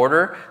 but in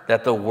order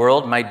that the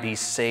world might be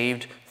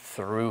saved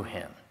through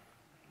him.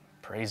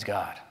 Praise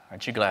God.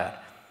 Aren't you glad?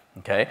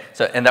 Okay?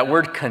 So, and that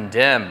word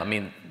condemn, I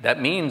mean, that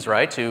means,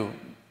 right,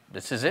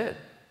 this is it,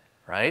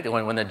 right?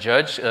 When the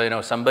judge,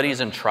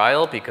 somebody's in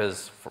trial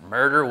because for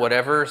murder,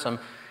 whatever,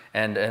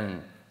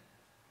 and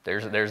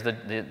there's the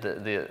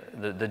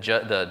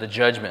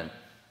judgment.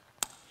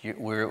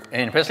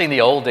 And especially in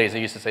the old days, they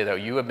used to say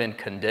that you have been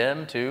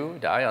condemned to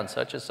die on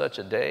such and such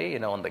a day,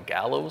 on the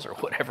gallows or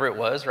whatever it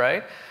was,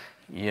 right?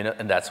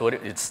 And that's what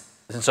it's.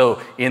 And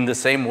so, in the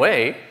same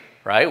way,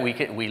 right,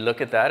 we look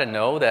at that and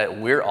know that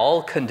we're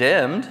all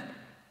condemned,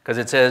 because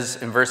it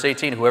says in verse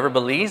 18, whoever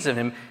believes in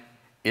him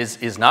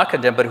is not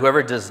condemned, but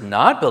whoever does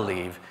not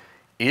believe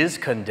is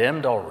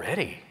condemned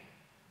already.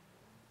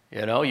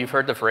 You've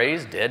heard the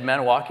phrase "dead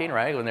man walking,"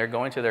 right? When they're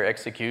going to their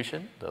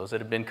execution, those that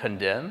have been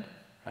condemned.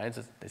 Right?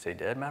 They say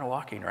dead man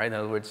walking, right? In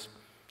other words,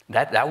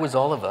 that was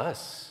all of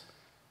us.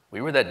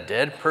 We were that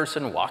dead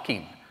person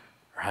walking,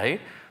 right?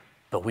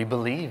 But we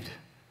believed.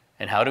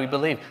 And how do we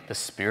believe? The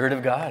Spirit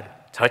of God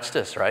touched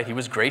us, right? He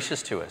was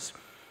gracious to us.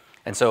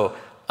 And so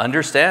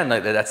understand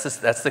that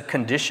that's the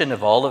condition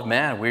of all of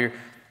man.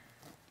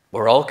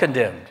 We're all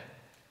condemned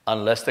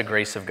unless the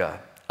grace of God,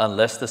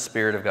 unless the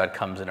Spirit of God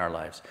comes in our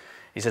lives.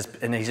 He says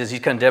he's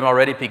condemned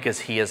already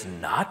because he has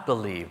not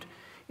believed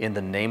in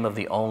the name of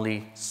the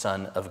only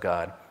Son of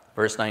God.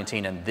 Verse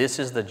 19, and this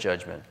is the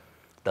judgment.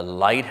 The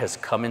light has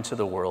come into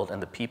the world,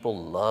 and the people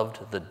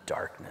loved the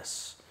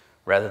darkness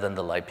rather than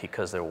the light,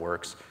 because their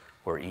works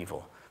were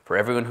evil. For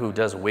everyone who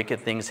does wicked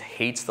things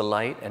hates the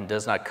light and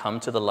does not come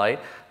to the light,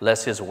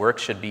 lest his work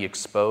should be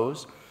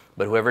exposed.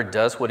 But whoever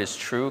does what is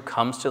true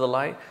comes to the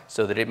light,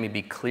 so that it may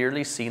be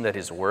clearly seen that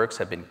his works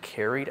have been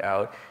carried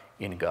out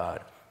in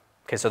God.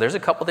 Okay, so there's a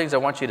couple things I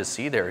want you to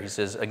see there. He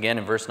says, again,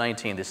 in verse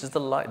 19, this is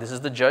the light, this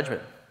is the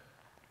judgment.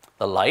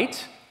 The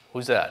light,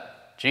 who's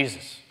that?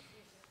 Jesus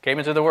came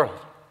into the world,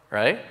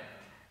 right?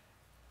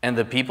 And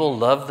the people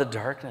love the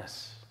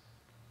darkness.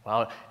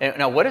 Wow. And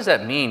now, what does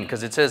that mean?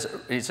 Because it says,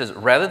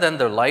 rather than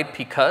the light,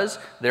 because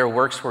their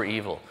works were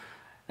evil.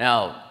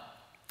 Now,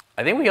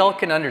 I think we all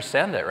can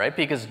understand that, right?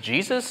 Because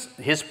Jesus,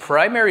 his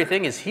primary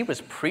thing is he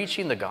was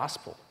preaching the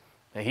gospel.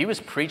 He was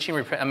preaching,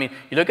 I mean,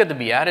 you look at the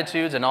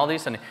Beatitudes and all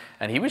these,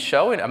 and he was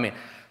showing, I mean,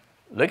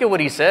 look at what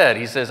he said.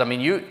 He says, I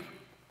mean,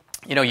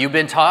 you've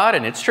been taught,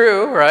 and it's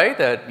true, right,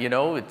 that,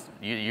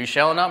 you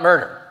shall not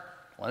murder.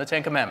 One of the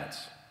 10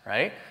 Commandments,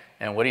 right?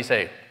 And what do you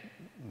say?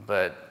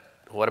 But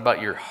what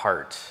about your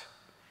heart?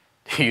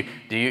 Do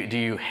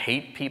you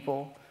hate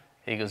people?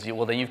 He goes,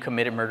 well, then you've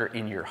committed murder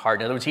in your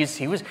heart. In other words,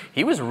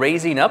 he was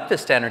raising up the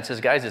standard and says,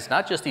 guys, it's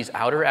not just these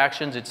outer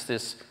actions,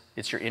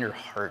 it's your inner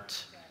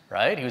heart,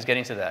 right? He was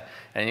getting to that.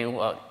 And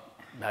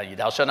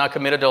thou shalt not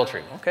commit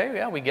adultery. Okay,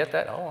 yeah, we get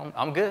that. Oh,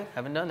 I'm good.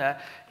 Haven't done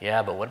that.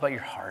 Yeah, but what about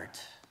your heart?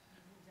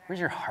 Where's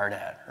your heart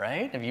at,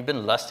 right? Have you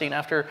been lusting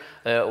after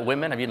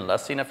women? Have you been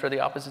lusting after the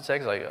opposite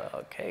sex? Like,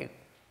 okay,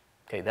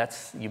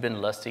 you've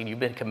been lusting. You've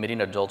been committing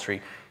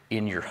adultery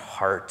in your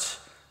heart,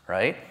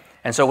 right?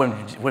 And so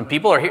when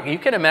people are here, you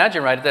can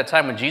imagine, right, at that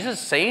time when Jesus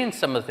is saying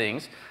some of the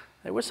things,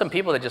 there were some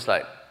people that just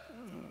like,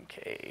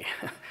 okay,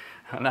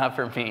 Not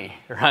for me,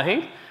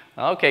 right?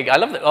 Okay, I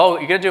love that. Oh,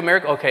 you're going to do a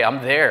miracle? Okay,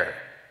 I'm there,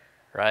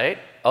 right?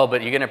 Oh,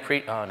 but you're going to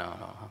preach? Oh, no.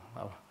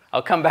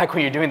 I'll come back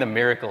when you're doing the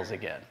miracles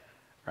again,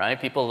 right?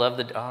 People love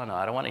oh, no,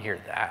 I don't want to hear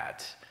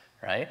that,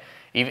 right?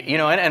 Even,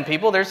 and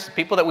people, there's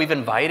people that we've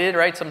invited,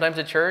 right, sometimes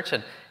at church,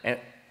 and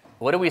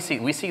what do we see?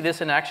 We see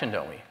this in action,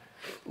 don't we?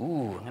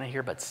 Ooh, I'm going to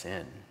hear about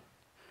sin.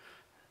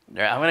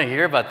 I'm going to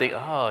hear about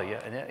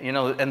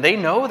and they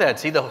know that.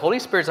 See, the Holy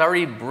Spirit's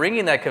already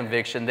bringing that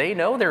conviction. They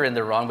know they're in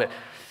the wrong, but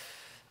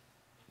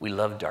we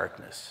love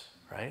darkness,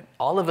 right?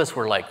 All of us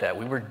were like that.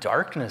 We were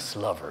darkness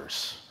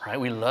lovers, right?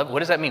 What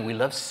does that mean? We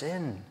love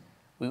sin.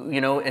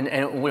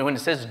 And when it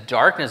says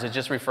darkness, it's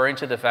just referring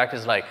to the fact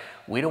is like,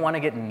 we don't want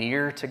to get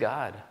near to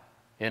God,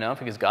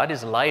 because God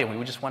is light and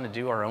we just want to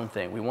do our own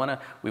thing. We want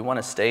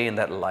to stay in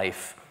that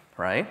life,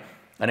 right?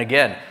 And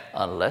again,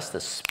 unless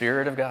the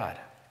Spirit of God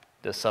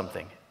does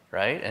something,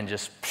 right? And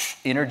just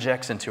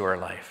interjects into our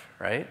life,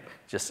 right?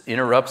 Just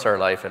interrupts our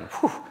life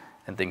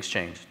and things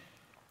change.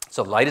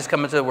 So light has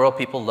come into the world.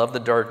 People love the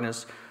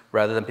darkness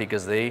rather than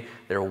because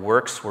their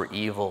works were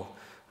evil.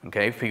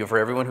 Okay, for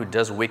everyone who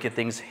does wicked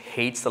things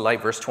hates the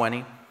light, verse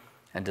 20,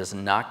 and does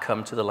not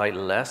come to the light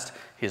lest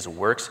his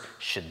works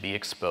should be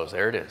exposed.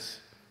 There it is.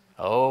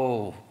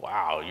 Oh,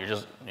 wow,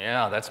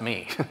 that's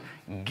me.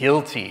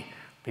 Guilty.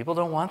 People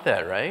don't want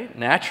that, right?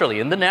 Naturally,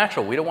 in the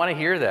natural, we don't want to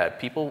hear that.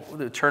 People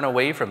turn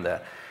away from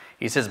that.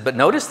 He says, but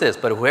notice this,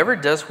 but whoever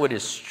does what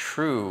is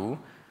true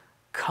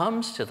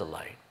comes to the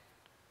light.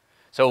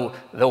 So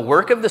the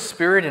work of the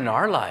Spirit in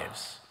our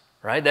lives,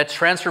 right, that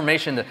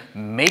transformation, the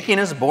making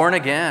us born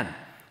again,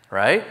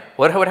 right?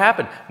 What would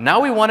happen?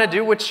 Now we want to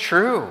do what's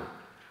true.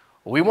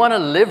 We want to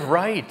live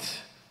right,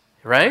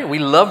 right? We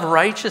love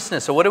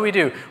righteousness. So what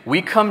do?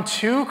 We come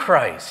to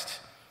Christ,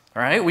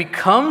 right? We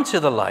come to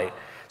the light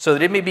so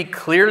that it may be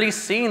clearly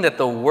seen that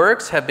the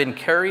works have been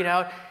carried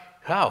out,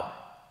 how?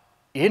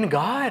 In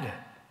God.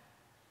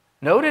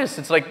 Notice,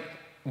 it's like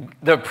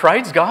the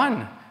pride's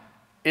gone.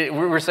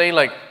 We're saying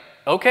like,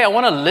 okay, I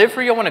want to live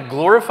for you. I want to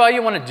glorify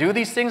you. I want to do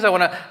these things.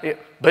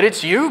 But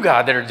it's you,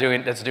 God,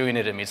 that's doing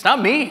it in me. It's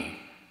not me.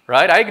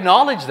 Right? I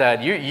acknowledge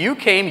that. You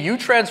came, you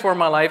transformed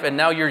my life, and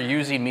now you're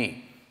using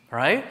me.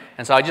 Right?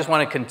 And so I just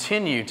want to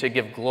continue to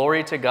give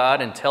glory to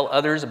God and tell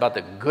others about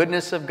the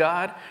goodness of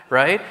God.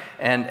 Right?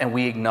 And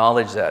we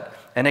acknowledge that.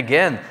 And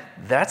again,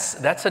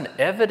 that's an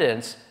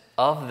evidence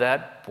of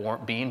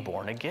that being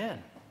born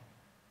again.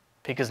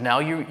 Because now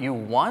you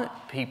want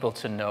people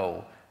to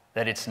know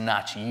that it's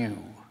not you.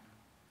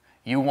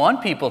 You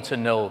want people to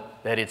know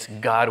that it's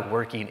God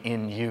working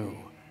in you.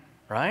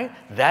 Right?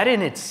 That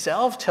in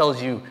itself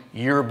tells you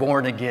you're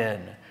born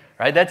again.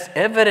 Right? That's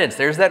evidence.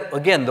 There's that,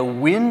 again, the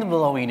wind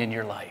blowing in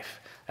your life.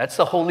 That's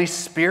the Holy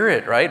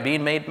Spirit, right?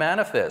 Being made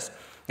manifest.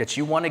 That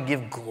you want to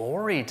give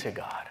glory to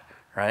God.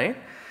 Right?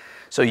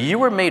 So you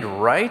were made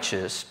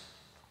righteous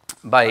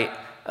by,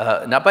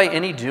 not by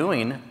any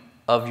doing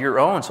of your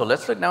own. So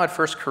let's look now at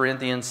 1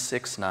 Corinthians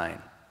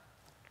 6:9.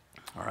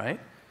 All right?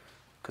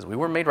 Because we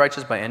were made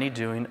righteous by any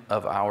doing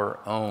of our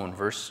own.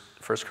 1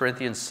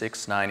 Corinthians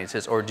 6:9, it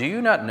says, or do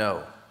you not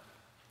know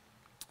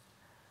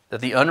that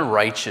the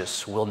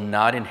unrighteous will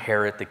not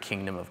inherit the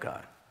kingdom of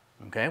God?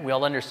 Okay, we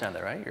all understand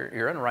that, right?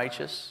 You're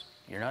unrighteous.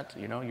 You're not,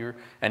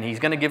 and he's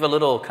going to give a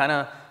little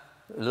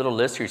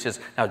list here. He says,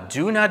 now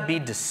do not be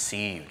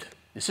deceived.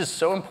 This is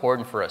so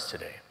important for us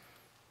today,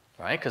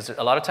 right? Because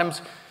a lot of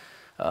times,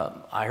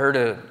 I heard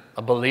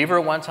a believer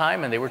one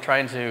time, and they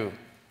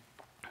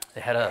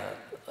had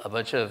a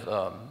bunch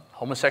of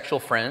homosexual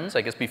friends,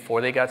 I guess,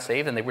 before they got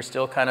saved, and they were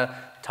still kind of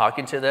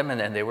talking to them,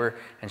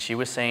 and she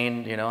was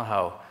saying,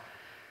 how,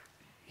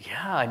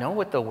 yeah, I know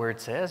what the word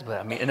says, but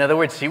I mean, in other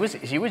words, she was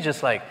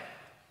just like,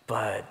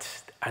 but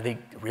are they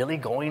really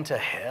going to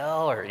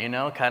hell? Or,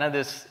 kind of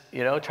this,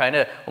 trying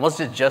to almost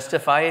to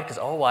justify it, because,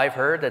 I've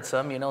heard that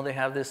some, they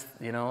have this,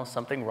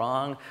 something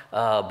wrong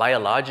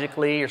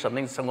biologically or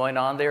something's going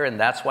on there, and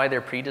that's why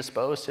they're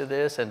predisposed to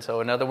this. And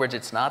so, in other words,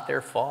 it's not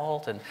their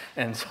fault.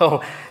 And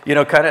so,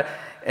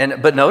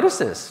 but notice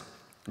this,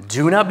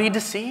 do not be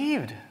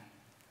deceived.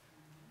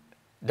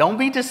 Don't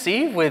be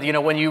deceived with,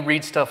 when you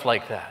read stuff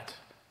like that.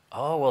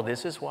 Oh, well,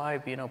 this is why,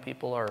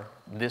 people are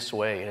this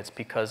way, and it's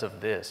because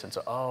of this. And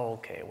so,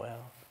 okay,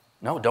 well,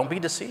 no, don't be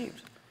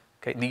deceived.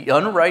 Okay, the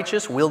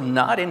unrighteous will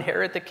not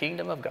inherit the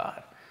kingdom of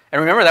God. And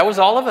remember, that was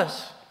all of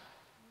us.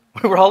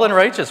 We were all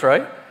unrighteous,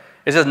 right?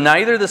 It says,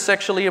 neither the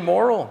sexually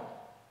immoral.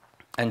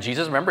 And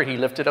Jesus, remember, he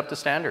lifted up the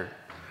standard.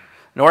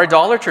 Nor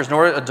idolaters,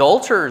 nor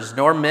adulterers,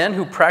 nor men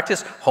who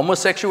practice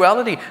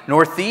homosexuality,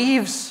 nor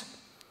thieves,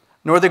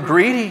 nor the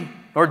greedy,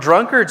 nor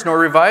drunkards, nor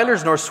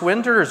revilers, nor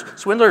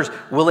swindlers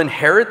will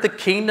inherit the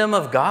kingdom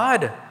of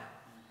God.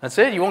 That's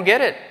it. You won't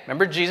get it.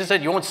 Remember, Jesus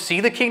said you won't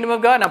see the kingdom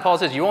of God. Now Paul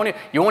says you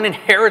won't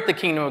inherit the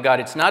kingdom of God.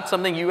 It's not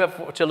something you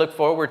have to look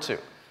forward to.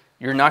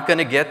 You're not going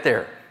to get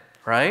there,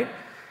 right?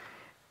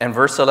 And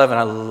verse 11,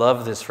 I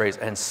love this phrase,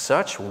 and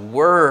such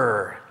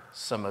were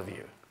some of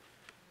you,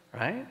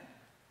 right?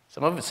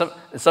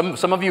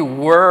 Some of you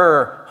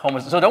were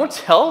homosexual. So don't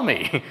tell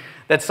me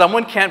that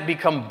someone can't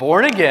become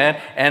born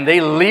again and they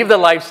leave the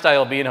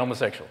lifestyle of being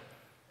homosexual.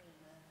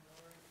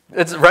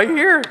 It's right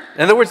here.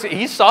 In other words,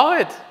 he saw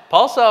it.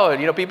 Paul saw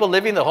it. People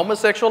living the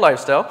homosexual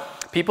lifestyle.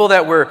 People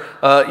that were,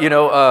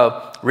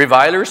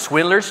 revilers,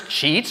 swindlers,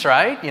 cheats,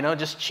 right?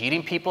 Just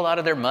cheating people out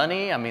of their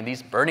money. I mean,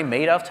 these Bernie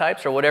Madoff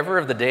types or whatever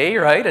of the day,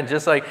 right?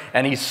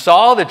 And he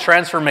saw the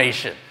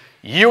transformation.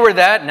 You were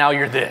that, now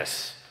you're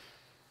this,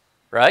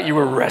 right? You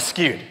were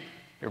rescued.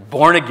 You're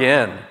born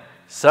again.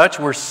 Such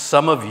were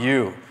some of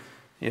you.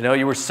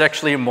 You were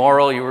sexually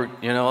immoral. You were,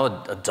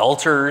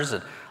 adulterers.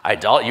 And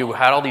you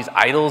had all these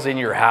idols in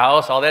your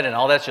house, all that, and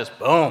all that's just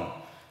boom.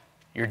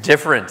 You're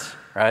different,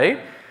 right?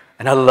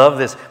 And I love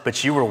this,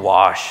 but you were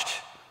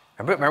washed.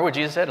 Remember what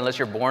Jesus said? Unless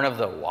you're born of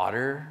the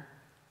water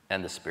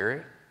and the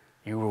Spirit,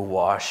 you were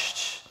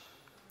washed,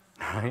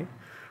 right?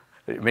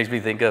 It makes me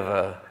think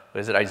of,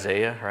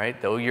 Isaiah,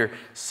 right? Though your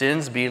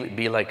sins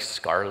be like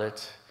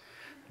scarlet,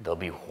 they'll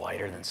be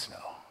whiter than snow.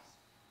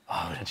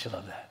 Oh, don't you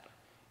love that?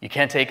 You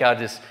can't take out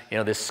this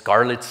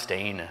scarlet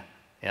stain,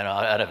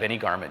 out of any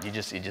garment. You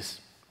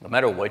just, no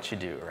matter what you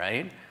do,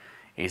 right?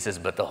 He says,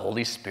 but the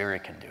Holy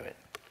Spirit can do it.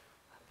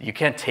 You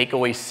can't take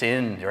away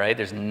sin, right?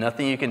 There's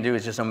nothing you can do.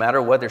 It's just no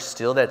matter what, there's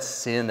still that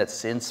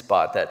sin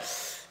spot,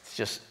 it's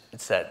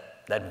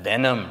that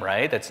venom,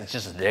 right? It's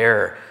just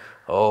there.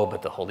 Oh,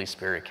 but the Holy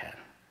Spirit can.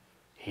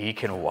 He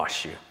can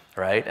wash you,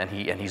 right? And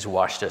he's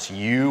washed us.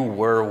 You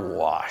were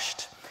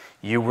washed.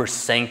 You were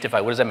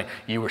sanctified. What does that mean?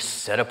 You were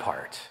set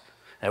apart.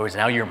 In other words,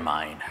 now you're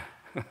mine,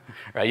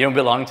 right? You don't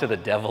belong to the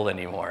devil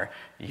anymore.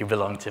 You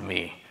belong to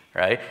me.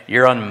 Right?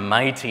 You're on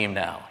my team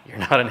now. You're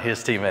not on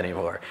his team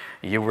anymore.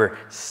 You were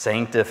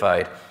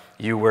sanctified.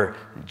 You were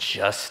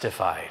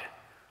justified.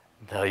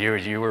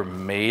 You were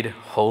made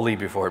holy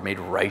made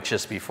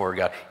righteous before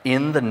God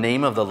in the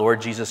name of the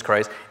Lord Jesus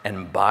Christ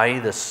and by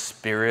the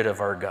Spirit of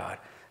our God.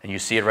 And you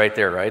see it right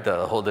there, right?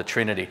 The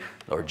Trinity.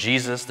 Lord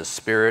Jesus, the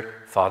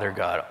Spirit, Father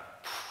God.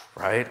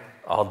 Right?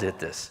 All did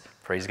this.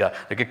 Praise God.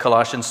 Look at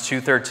Colossians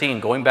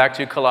 2:13. Going back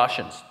to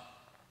Colossians.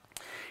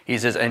 He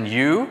says, and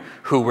you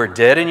who were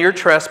dead in your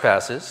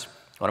trespasses,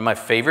 one of my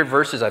favorite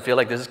verses, I feel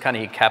like this is kind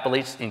of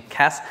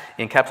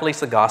encapsulates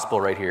the gospel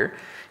right here.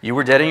 You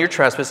were dead in your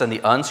trespass and the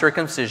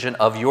uncircumcision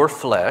of your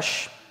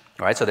flesh.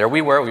 All right, so there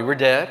we were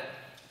dead.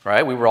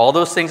 Right, we were all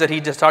those things that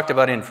he just talked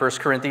about in 1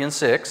 Corinthians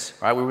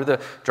 6. Right, we were the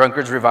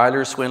drunkards,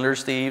 revilers,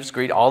 swindlers, thieves,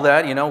 greed, all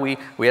that.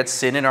 We had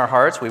sin in our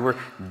hearts. We were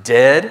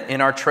dead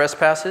in our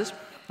trespasses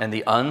and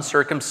the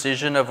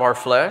uncircumcision of our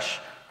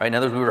flesh. Right, in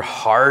other words, we were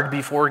hard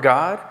before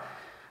God.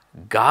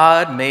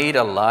 God made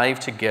alive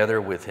together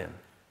with him.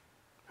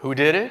 Who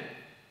did it?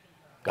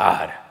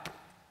 God.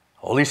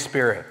 Holy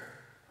Spirit,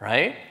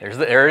 right?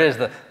 There it is,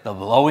 the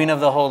blowing of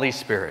the Holy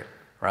Spirit,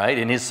 right?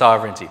 In his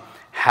sovereignty.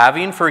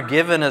 Having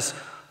forgiven us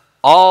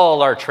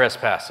all our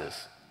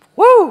trespasses.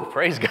 Woo!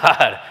 Praise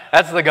God.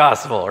 That's the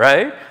gospel,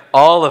 right?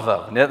 All of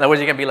them. In other words,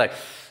 you can be like,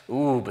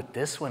 ooh, but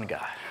this one,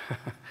 God.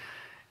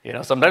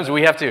 Sometimes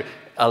we have to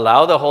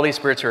allow the Holy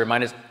Spirit to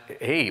remind us,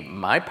 hey,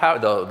 my power,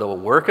 the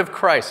work of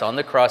Christ on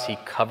the cross, he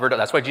covered up.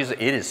 That's why Jesus,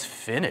 it is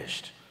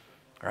finished,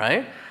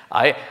 right?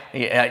 I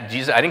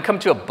didn't come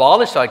to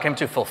abolish the law, I came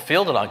to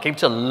fulfill the law. I came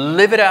to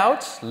live it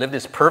out, live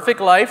this perfect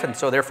life, and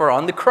so therefore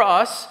on the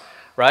cross,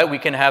 right, we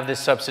can have this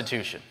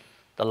substitution.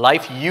 The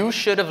life you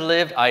should have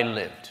lived, I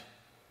lived.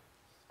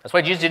 That's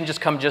why Jesus didn't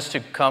just come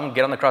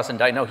get on the cross and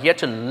die. No, he had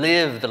to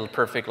live the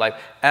perfect life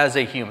as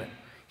a human.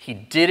 He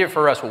did it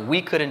for us. What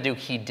we couldn't do,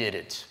 he did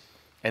it.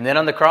 And then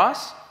on the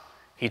cross,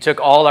 he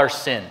took all our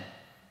sin,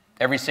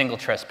 every single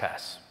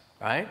trespass,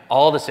 right?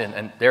 All the sin,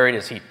 and there it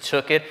is. He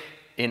took it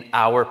in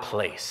our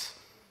place.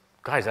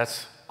 Guys,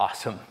 that's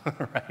awesome,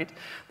 right?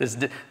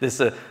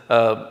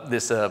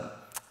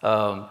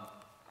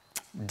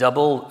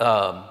 Double.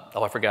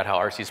 I forgot how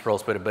R.C.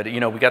 Sproul's put it, but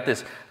we got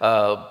this.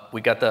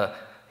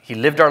 He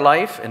lived our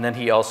life, and then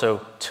he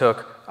also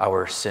took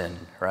our sin,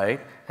 right?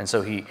 And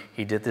so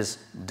he did this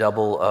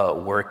double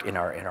work in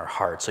our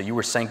heart. So you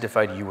were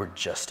sanctified, you were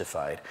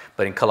justified.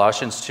 But in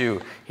Colossians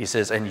 2, he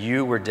says, and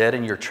you were dead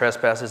in your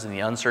trespasses and the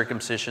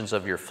uncircumcisions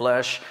of your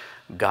flesh.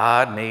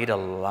 God made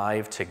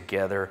alive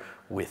together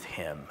with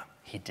him.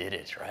 He did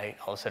it, right?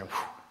 All of a sudden,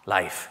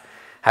 life.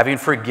 Having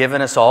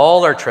forgiven us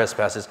all our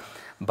trespasses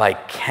by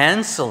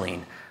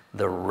canceling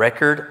the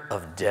record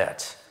of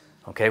debt.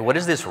 Okay, what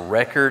is this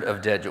record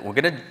of debt? We're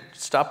going to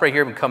stop right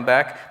here and come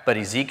back. But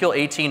Ezekiel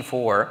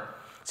 18:4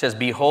 says,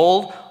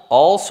 behold,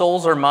 all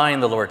souls are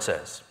mine, the Lord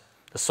says.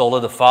 The soul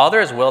of the Father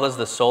as well as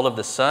the soul of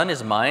the Son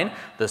is mine.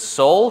 The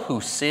soul who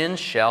sins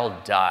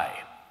shall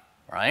die.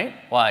 Right?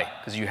 Why?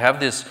 Because you have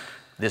this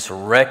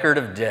record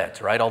of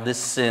debt, right? All this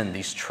sin,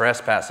 these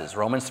trespasses.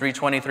 Romans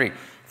 3:23,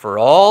 for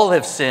all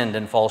have sinned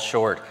and fall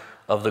short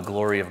of the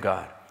glory of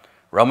God.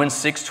 Romans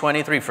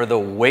 6:23, for the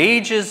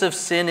wages of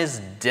sin is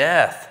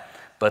death,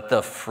 but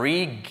the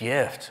free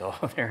gift, oh,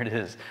 there it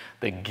is,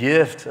 the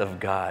gift of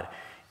God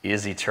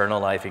is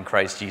eternal life in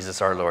Christ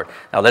Jesus our Lord.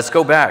 Now let's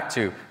go back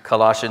to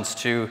Colossians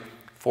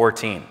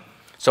 2:14.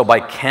 So by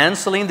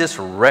canceling this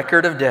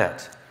record of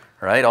debt,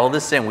 right? All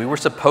this sin. We were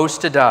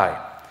supposed to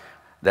die.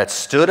 That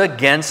stood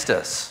against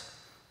us,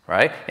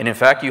 right? And in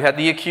fact, you had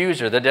the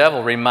accuser, the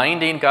devil,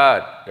 reminding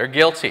God, they're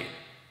guilty.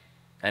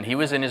 And he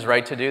was in his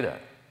right to do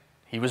that.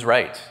 He was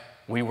right.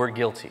 We were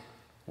guilty.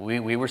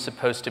 We were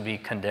supposed to be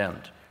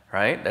condemned,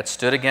 right? That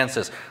stood against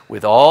us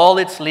with all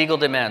its legal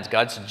demands,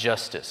 God's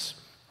justice,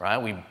 right?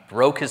 We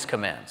broke his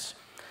commands.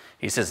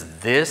 He says,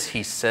 this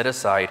he set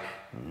aside,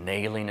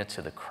 nailing it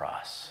to the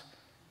cross.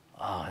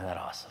 Oh, isn't that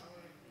awesome?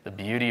 The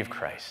beauty of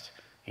Christ.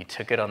 He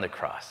took it on the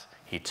cross.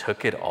 He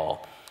took it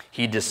all.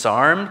 He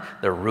disarmed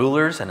the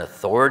rulers and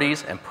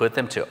authorities and put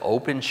them to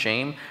open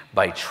shame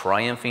by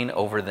triumphing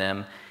over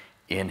them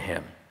in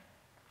him.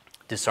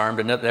 Disarmed,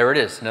 there it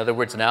is. In other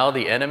words, now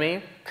the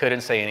enemy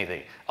couldn't say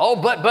anything. Oh,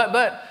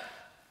 but.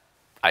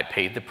 I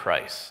paid the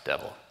price,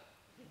 devil.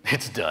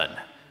 It's done,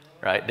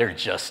 right? They're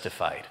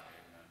justified.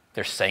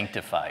 They're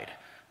sanctified.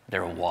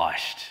 They're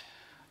washed,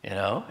 you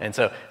know?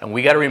 And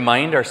we got to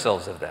remind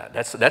ourselves of that.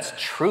 That's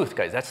truth,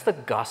 guys. That's the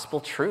gospel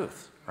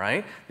truth,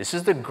 right? This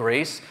is the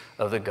grace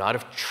of the God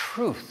of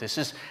truth.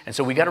 And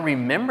so we got to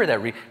remember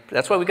that.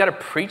 That's why we got to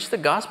preach the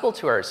gospel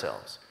to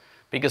ourselves.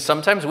 Because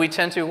sometimes we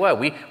tend to what?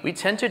 We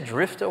tend to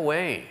drift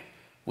away.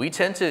 We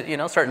tend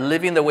to, start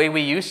living the way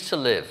we used to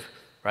live,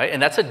 right?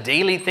 And that's a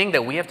daily thing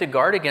that we have to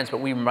guard against. But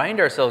we remind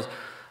ourselves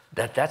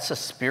that that's a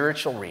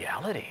spiritual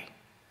reality,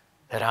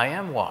 that I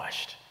am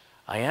washed.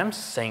 I am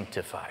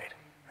sanctified,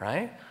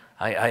 right?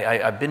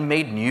 I've been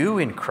made new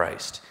in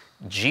Christ.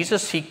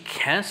 Jesus, he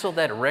canceled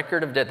that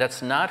record of debt.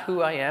 That's not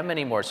who I am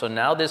anymore. So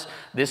now this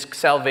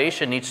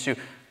salvation needs to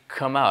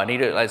come out. I need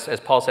to, as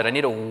Paul said, I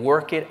need to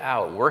work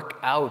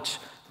out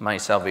my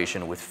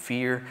salvation with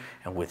fear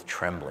and with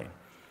trembling.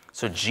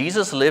 So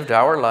Jesus lived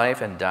our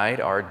life and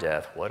died our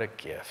death. What a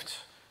gift.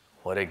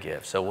 What a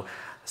gift.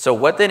 So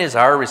what then is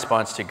our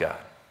response to God?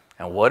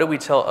 And what do we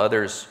tell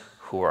others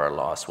who are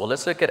lost? Well,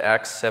 let's look at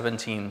Acts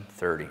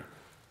 17:30.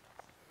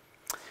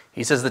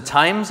 He says, the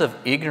times of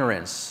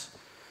ignorance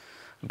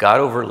God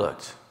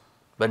overlooked,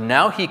 but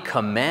now he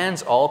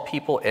commands all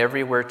people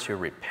everywhere to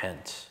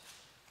repent.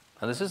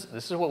 Now this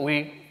is what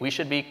we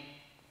should be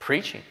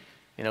preaching.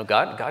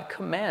 God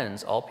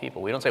commands all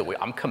people. We don't say,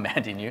 I'm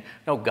commanding you.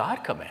 No,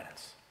 God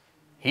commands.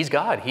 He's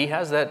God. He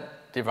has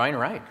that divine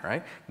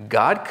right?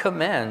 God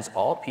commands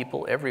all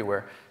people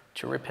everywhere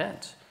to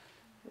repent.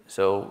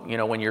 So,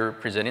 when you're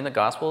presenting the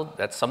gospel,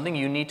 that's something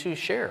you need to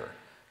share.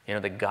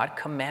 That God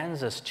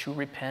commands us to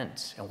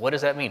repent. And what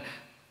does that mean?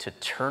 To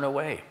turn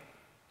away,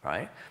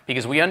 right?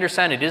 Because we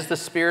understand it is the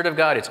Spirit of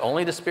God. It's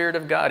only the Spirit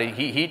of God.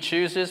 He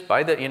chooses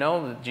by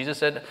Jesus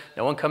said,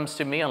 no one comes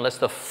to me unless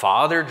the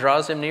Father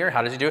draws him near.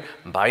 How does he do it?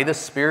 By the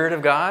Spirit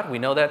of God. We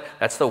know that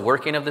that's the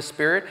working of the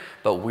Spirit.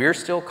 But we're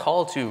still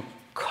called to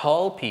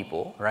call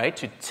people, right?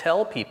 To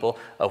tell people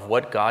of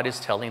what God is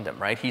telling them,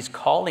 right? He's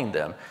calling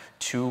them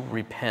to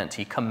repent.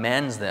 He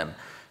commands them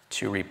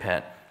to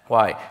repent.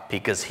 Why?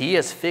 Because he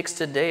has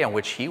fixed a day on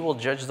which he will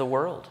judge the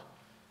world.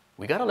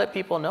 We got to let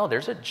people know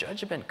there's a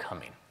judgment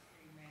coming,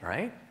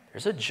 right?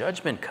 There's a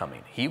judgment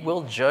coming. He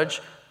will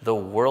judge the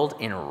world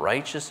in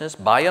righteousness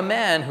by a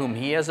man whom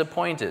he has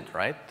appointed,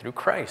 right? Through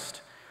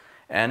Christ.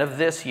 And of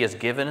this he has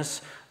given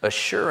us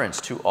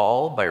assurance to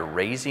all by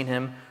raising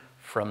him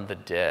from the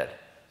dead.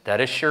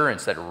 That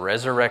assurance, that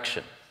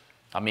resurrection.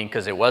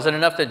 Because it wasn't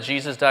enough that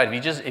Jesus died.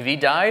 If he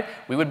died,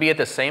 we would be at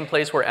the same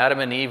place where Adam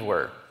and Eve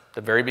were,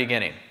 the very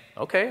beginning.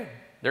 Okay,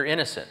 they're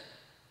innocent,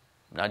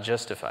 not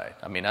justified.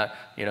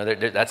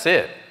 That's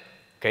it.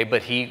 Okay,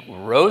 but he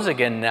rose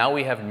again. Now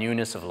we have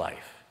newness of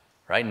life,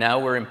 right? Now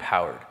we're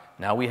empowered.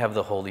 Now we have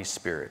the Holy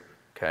Spirit,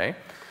 okay?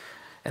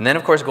 And then,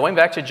 of course, going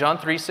back to John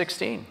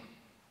 3:16.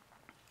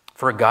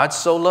 For God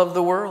so loved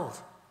the world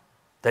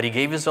that he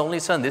gave his only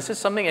son. This is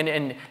something,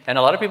 and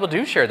a lot of people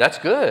do share. That's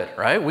good,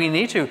 right? We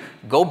need to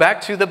go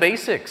back to the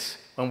basics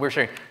when we're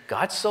sharing.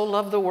 God so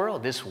loved the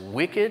world, this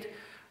wicked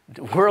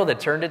world that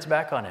turned its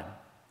back on him.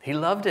 He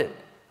loved it.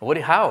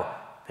 How?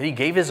 He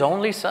gave his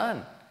only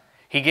son.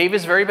 He gave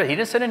his very best. He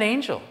didn't send an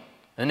angel.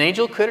 An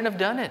angel couldn't have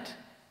done it,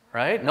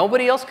 right?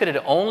 Nobody else could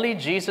have. Only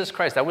Jesus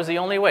Christ. That was the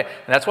only way.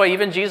 And that's why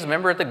even Jesus,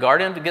 remember at the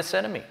Garden of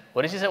Gethsemane,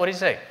 what did he say? What did he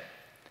say?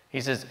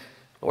 He says,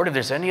 Lord, if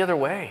there's any other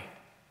way,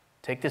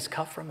 take this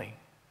cup from me.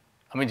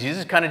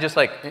 Jesus kind of just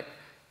like,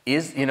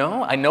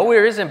 I know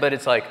there isn't, but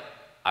it's like,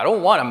 I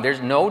don't want him. There's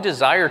no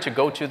desire to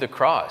go to the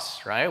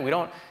cross, right? We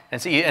don't,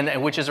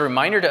 and which is a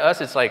reminder to us,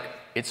 it's like,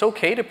 it's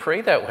okay to pray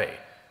that way.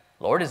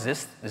 Lord, is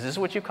this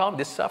what you call me?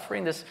 This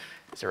suffering? Is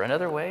there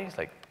another way? It's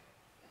like,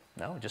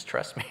 no, just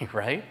trust me,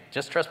 right?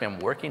 Just trust me. I'm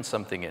working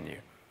something in you.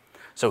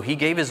 So he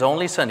gave his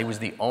only son. He was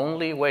the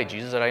only way.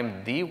 Jesus said, I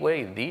am the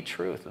way, the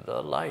truth,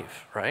 the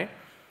life, right?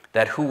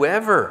 That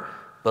whoever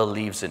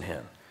believes in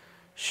him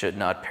should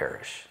not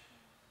perish.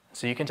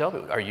 So you can tell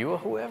people, are you a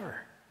whoever,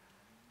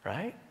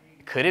 right?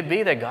 Could it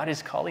be that God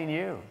is calling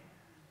you,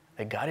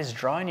 that God is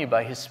drawing you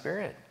by his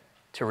Spirit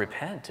to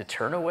repent, to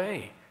turn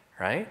away,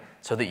 right?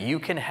 So that you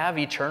can have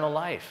eternal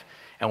life.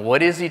 And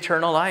what is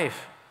eternal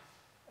life?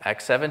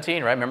 Acts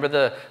 17, right? Remember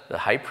the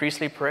high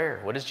priestly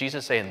prayer. What does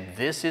Jesus say? And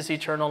this is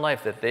eternal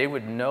life, that they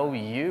would know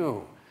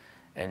you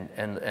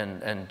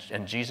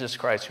and Jesus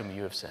Christ whom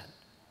you have sent.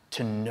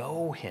 To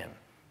know him,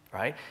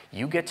 right?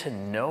 You get to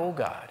know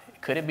God.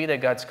 Could it be that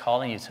God's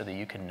calling you so that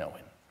you can know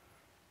him,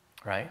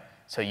 right?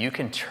 So you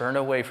can turn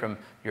away from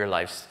your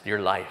life,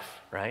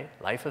 right?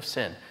 Life of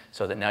sin,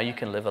 so that now you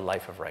can live a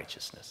life of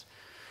righteousness.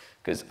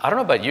 Because I don't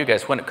know about you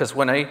guys, because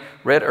when I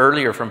read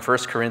earlier from 1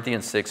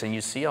 Corinthians 6, and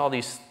you see all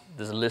this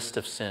list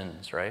of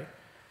sins, right?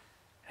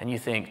 And you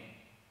think,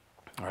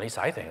 or at least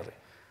I think,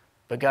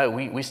 but God,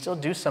 we still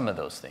do some of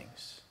those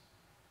things,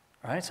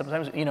 right?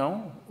 Sometimes,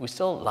 we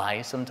still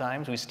lie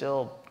sometimes. We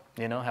still,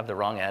 have the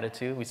wrong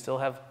attitude. We still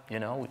have,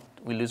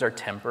 we lose our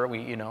temper.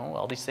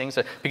 All these things.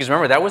 Because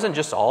remember, that wasn't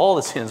just all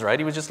the sins, right?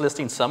 He was just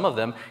listing some of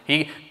them.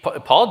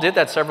 Paul did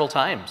that several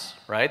times,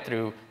 right?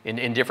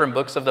 In different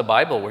books of the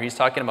Bible where he's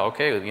talking about,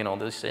 okay,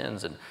 these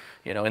sins. And,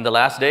 in the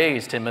last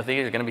days,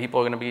 Timothy, people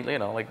are going to be,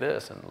 like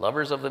this, and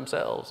lovers of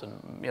themselves,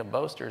 and,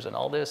 boasters, and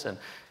all this, and,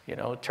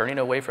 turning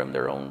away from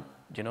their own,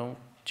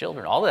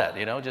 children, all that,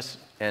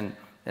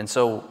 and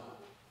so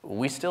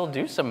we still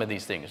do some of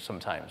these things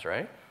sometimes,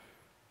 right?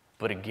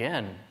 But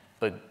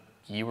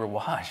you were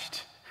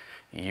washed,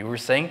 you were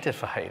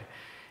sanctified,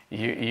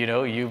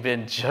 you've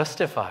been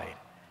justified,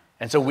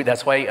 and so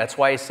that's why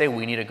I say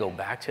we need to go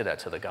back to that,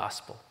 to the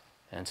gospel,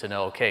 and to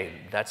know, okay,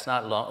 that's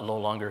no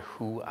longer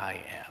who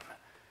I am,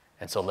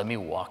 and so let me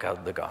walk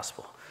out the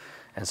gospel,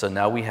 and so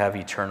now we have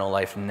eternal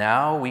life.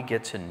 Now we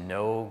get to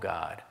know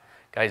God.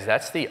 Guys,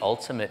 that's the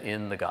ultimate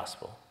in the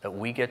gospel, that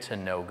we get to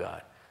know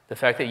God. The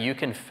fact that you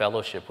can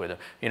fellowship with him.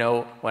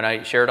 When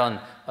I shared on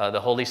the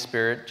Holy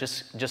Spirit,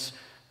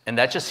 and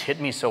that just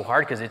hit me so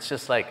hard, because it's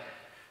just like,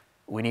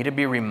 we need to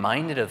be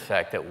reminded of the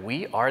fact that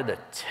we are the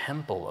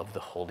temple of the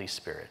Holy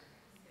Spirit.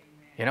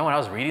 Amen. When I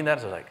was reading that,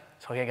 I was like,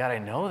 okay, God, I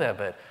know that,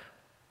 but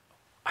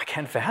I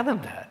can't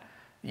fathom that.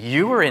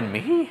 You are in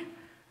me,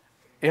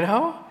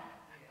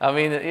 I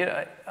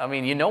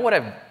mean, you know what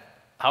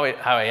how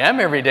I am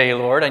every day,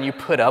 Lord, and you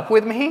put up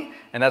with me?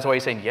 And that's why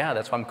he's saying, yeah,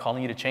 that's why I'm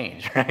calling you to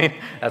change, right?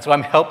 That's why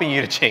I'm helping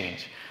you to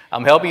change.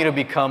 I'm helping you to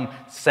become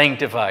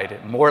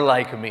sanctified, more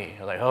like me.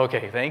 I'm like,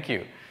 okay, thank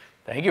you.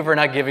 Thank you for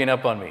not giving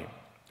up on me,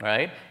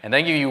 right? And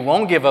thank you, you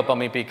won't give up on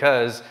me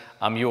because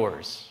I'm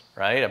yours,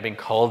 right? I've been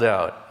called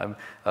out.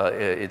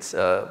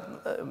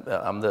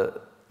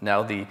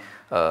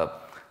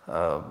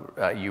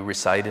 You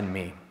reside in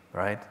me,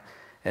 right?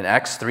 In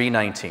Acts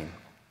 3:19,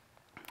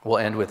 we'll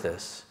end with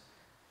this.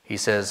 He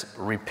says,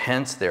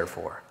 repent,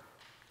 therefore,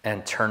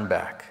 and turn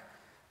back,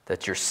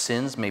 that your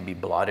sins may be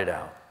blotted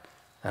out.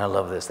 And I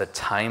love this, that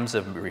times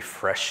of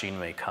refreshing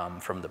may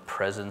come from the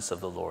presence of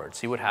the Lord.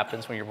 See what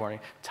happens when you're born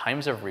again?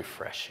 Times of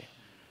refreshing,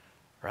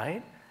 right?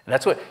 And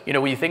that's what,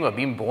 when you think about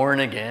being born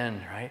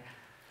again, right?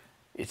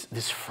 It's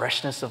this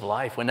freshness of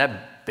life. When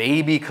that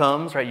baby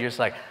comes, right, you're just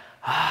like,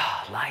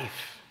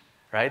 life,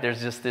 right?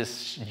 There's just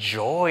this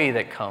joy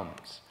that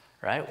comes.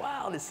 Right?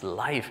 Wow, this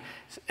life.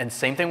 And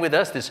same thing with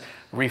us, this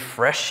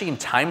refreshing,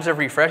 times of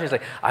refreshing. It's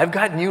like, I've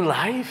got new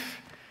life.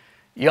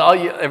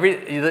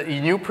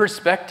 New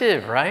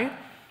perspective, right?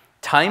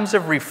 Times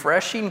of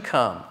refreshing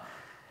come.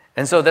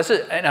 And so that's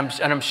it. And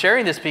I'm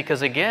sharing this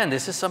because, again,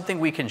 this is something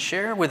we can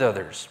share with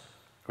others.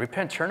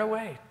 Repent, turn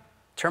away.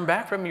 Turn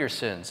back from your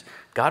sins.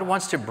 God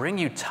wants to bring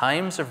you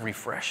times of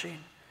refreshing.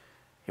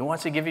 He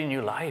wants to give you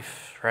new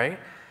life, right?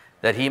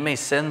 That he may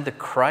send the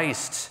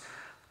Christ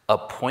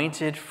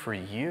appointed for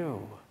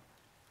you.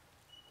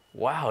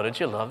 Wow, don't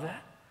you love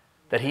that?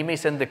 That he may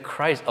send the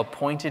Christ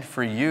appointed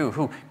for you.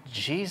 Who?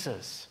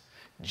 Jesus.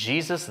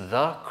 Jesus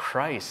the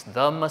Christ,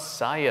 the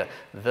Messiah,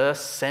 the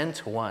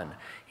sent one.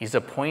 He's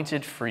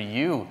appointed for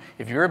you.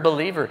 If you're a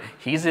believer,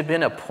 he's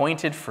been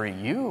appointed for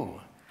you.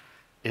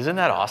 Isn't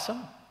that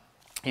awesome?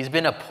 He's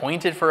been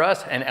appointed for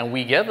us, and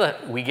we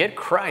get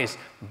Christ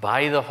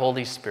by the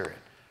Holy Spirit,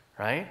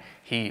 right?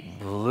 He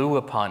blew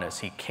upon us.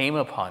 He came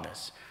upon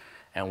us.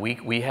 And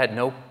we had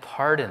no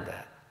part in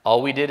that.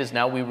 All we did is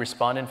now we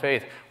respond in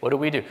faith. What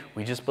do?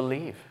 We just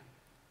believe.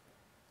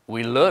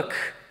 We look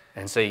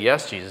and say,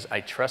 yes, Jesus, I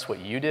trust what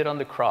you did on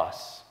the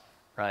cross,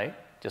 right?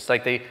 Just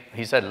like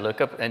he said, look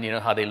up, and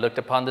how they looked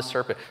upon the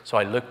serpent. So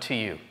I look to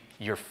you,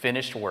 your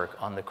finished work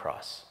on the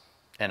cross.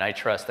 And I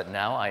trust that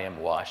now I am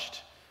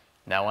washed.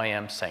 Now I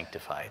am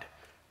sanctified,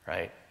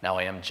 right? Now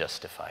I am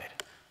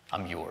justified.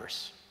 I'm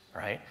yours,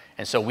 right?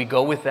 And so we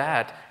go with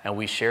that and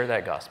we share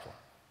that gospel.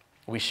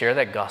 We share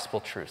that gospel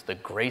truth, the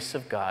grace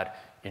of God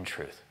in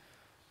truth,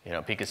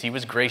 because he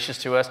was gracious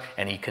to us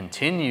and he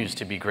continues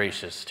to be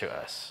gracious to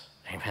us.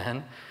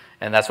 Amen.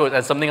 And that's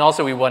something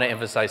also we want to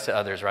emphasize to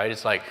others, right?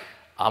 It's like,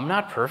 I'm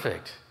not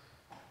perfect.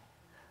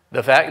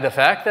 The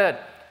fact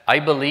that I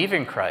believe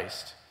in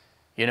Christ,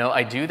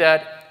 I do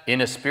that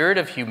in a spirit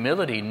of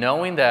humility,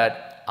 knowing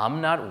that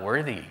I'm not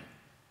worthy,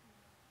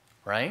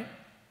 right?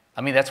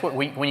 I mean, that's what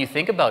when you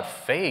think about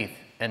faith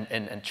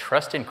and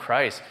trust in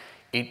Christ,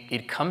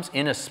 it comes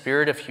in a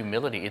spirit of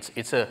humility.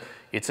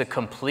 It's a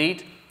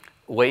complete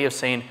way of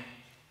saying,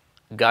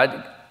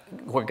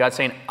 God's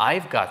saying,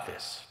 I've got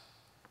this.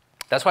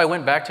 That's why I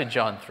went back to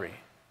John 3,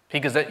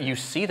 because you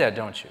see that,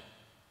 don't you?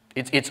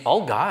 It's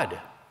all God,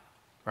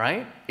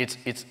 right?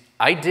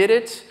 I did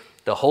it.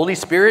 The Holy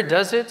Spirit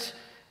does it.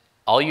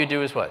 All you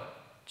do is what?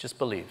 Just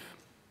believe.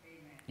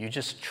 You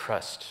just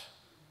trust.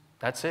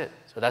 That's it.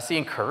 So that's the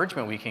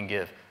encouragement we can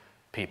give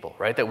people,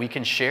 right? That we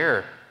can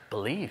share.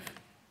 Believe.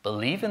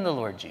 Believe in the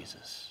Lord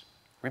Jesus.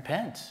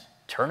 Repent.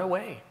 Turn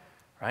away,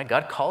 right?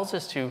 God calls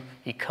us to,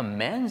 he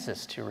commands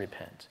us to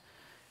repent.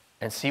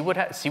 And see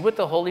what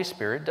the Holy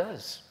Spirit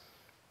does.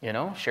 You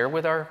know, share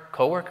with our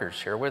coworkers,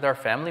 share with our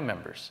family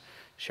members,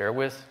 share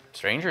with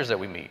strangers that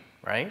we meet,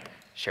 right?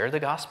 Share the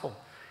gospel.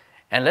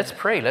 And let's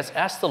pray. Let's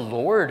ask the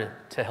Lord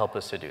to help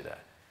us to do that.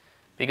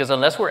 Because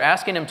unless we're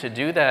asking him to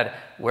do that,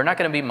 we're not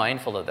going to be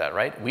mindful of that,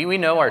 right? We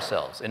know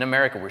ourselves. In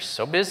America, we're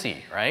so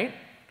busy, right?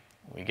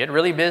 We get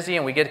really busy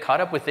and we get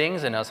caught up with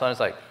things, and it's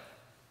like,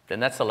 then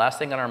that's the last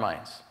thing on our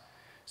minds.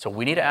 So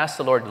we need to ask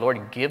the Lord,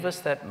 Lord, give us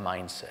that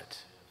mindset.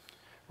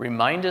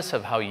 Remind us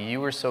of how you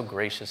were so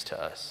gracious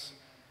to us.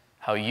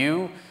 How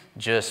you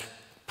just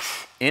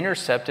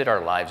intercepted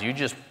our lives. You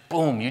just,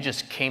 boom, you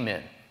just came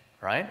in,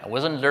 right? I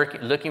wasn't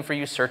looking for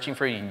you, searching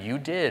for you. You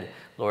did,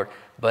 Lord.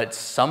 But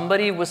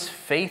somebody was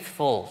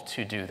faithful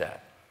to do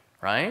that,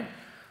 right?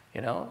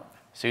 You know,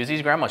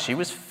 Susie's grandma, she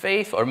was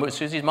faithful, or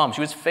Susie's mom, she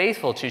was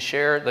faithful to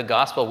share the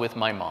gospel with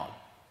my mom,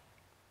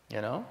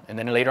 you know? And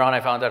then later on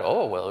I found out,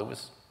 oh, well, it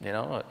was, you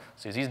know,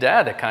 Susie's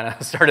dad that kind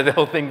of started the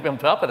whole thing up.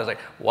 And I was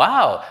like,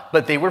 wow,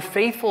 but they were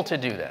faithful to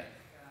do that.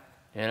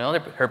 You know,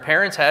 her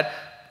parents had,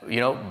 you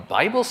know,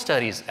 Bible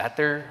studies at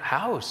their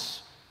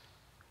house.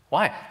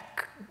 Why?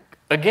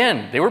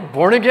 Again, they were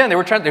born again. They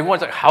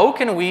wanted, like, how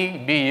can we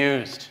be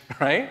used,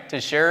 right, to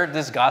share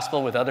this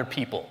gospel with other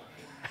people?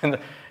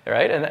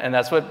 Right? And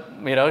that's what,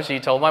 you know, she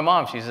told my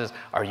mom. She says,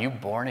 are you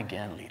born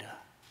again, Lita?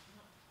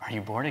 Are you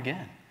born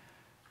again?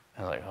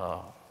 I was like,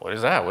 oh, what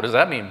is that? What does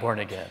that mean, born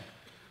again?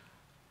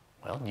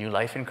 Well, new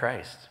life in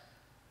Christ.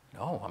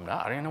 No, I'm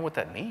not. I don't even know what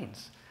that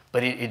means.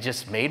 But it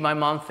just made my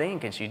mom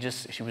think, and she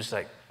was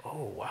like,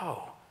 oh,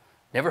 wow.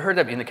 Never heard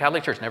that in the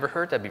Catholic Church, never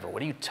heard that before.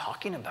 What are you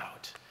talking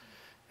about?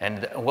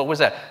 And what was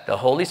that? The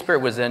Holy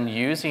Spirit was then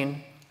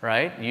using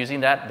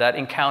that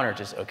encounter,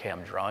 just, okay,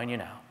 I'm drawing you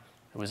now.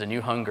 It was a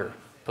new hunger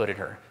put in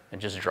her, and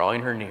just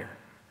drawing her near,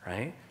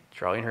 right?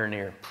 Drawing her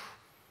near.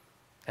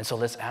 And so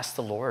let's ask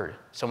the Lord.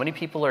 So many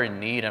people are in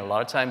need, and a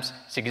lot of times,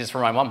 see, this is for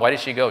my mom. Why did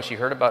she go? She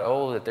heard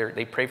about, that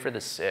they pray for the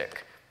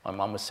sick. My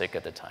mom was sick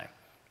at the time.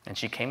 And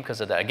she came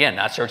because of that. Again,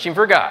 not searching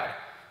for God,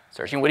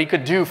 searching what he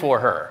could do for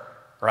her,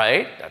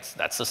 right?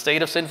 That's the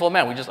state of sinful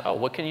man. We just, oh,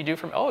 what can you do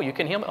for me? Oh, you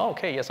can heal me? Oh,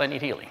 okay, yes, I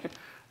need healing,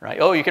 right?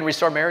 Oh, you can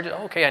restore marriage?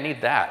 Oh, okay, I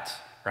need that,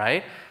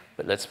 right?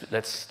 But let's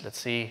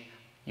see,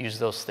 use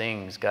those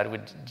things.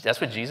 That's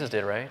what Jesus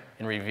did, right?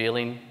 In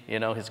revealing, you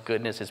know, his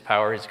goodness, his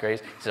power, his grace.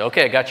 He said,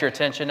 okay, I got your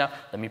attention now.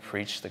 Let me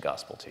preach the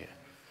gospel to you.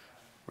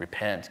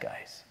 Repent,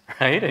 guys,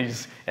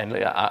 right? And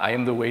I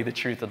am the way, the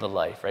truth, and the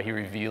life, right? He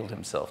revealed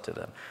himself to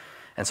them.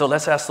 And so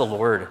let's ask the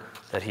Lord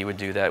that he would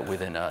do that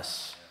within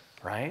us,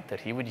 right?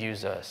 That he would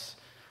use us,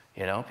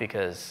 you know,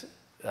 because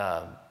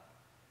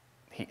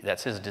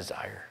that's his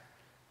desire.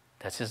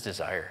 That's his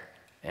desire.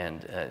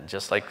 And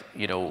just like,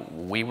 you know,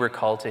 we were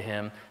called to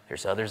him,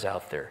 there's others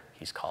out there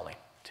he's calling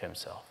to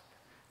himself.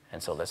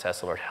 And so let's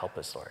ask the Lord, help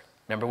us, Lord.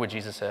 Remember what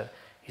Jesus said?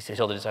 He said,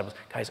 tell the disciples,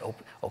 guys,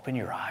 open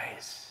your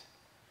eyes.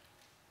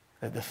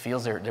 The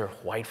fields, they're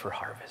white for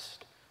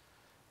harvest.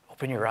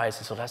 Open your eyes.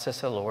 And so let's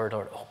ask the Lord,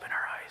 open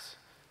our eyes.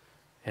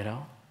 You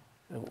know,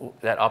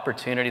 that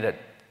opportunity that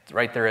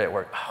right there at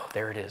work, oh,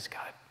 there it is,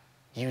 God.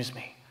 Use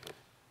me.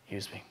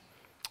 Use me.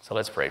 So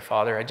let's pray.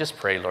 Father, I just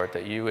pray, Lord,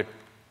 that you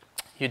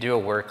do a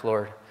work,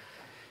 Lord.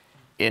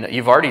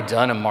 You've already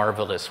done a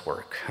marvelous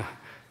work.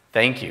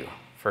 Thank you,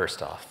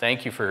 first off.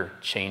 Thank you for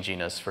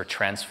changing us, for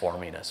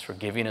transforming us, for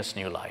giving us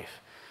new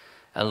life.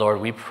 And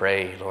Lord, we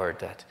pray, Lord,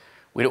 that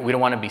we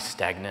don't want to be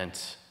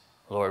stagnant.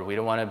 Lord, we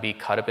don't want to be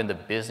caught up in the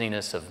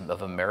busyness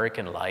of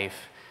American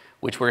life,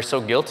 which we're so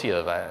guilty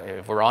of.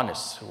 If we're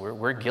honest,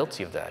 we're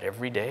guilty of that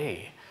every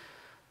day.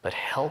 But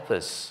help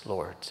us,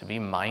 Lord, to be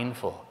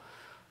mindful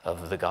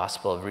of the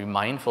gospel, to be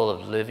mindful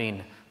of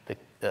living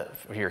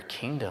for your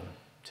kingdom,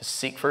 to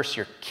seek first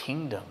your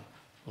kingdom,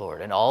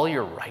 Lord, and all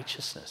your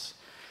righteousness.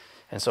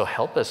 And so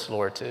help us,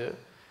 Lord,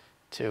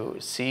 to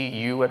see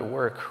you at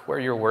work, where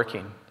you're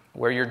working,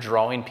 where you're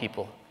drawing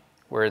people,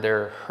 where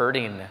they're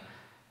hurting,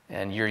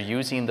 and you're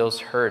using those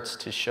hurts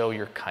to show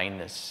your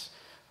kindness.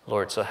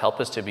 Lord, so help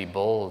us to be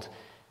bold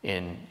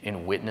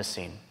in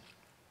witnessing.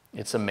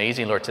 It's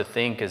amazing, Lord, to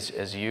think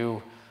as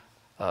you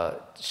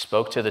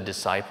spoke to the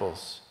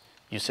disciples,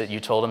 you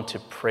told them to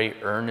pray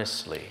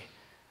earnestly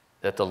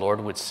that the Lord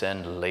would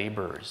send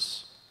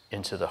laborers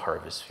into the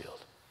harvest field.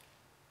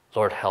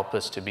 Lord, help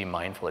us to be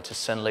mindful, to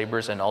send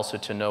laborers, and also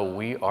to know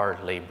we are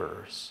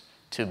laborers,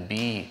 to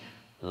be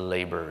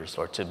laborers,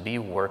 Lord, to be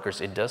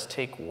workers. It does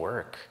take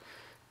work.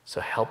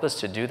 So help us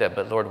to do that.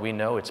 But Lord, we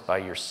know it's by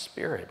your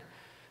Spirit,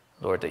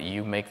 Lord, that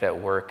you make that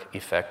work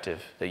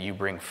effective, that you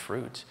bring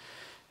fruit.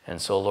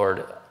 And so,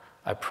 Lord,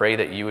 I pray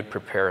that you would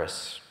prepare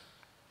us,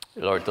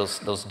 Lord,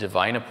 those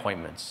divine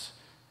appointments,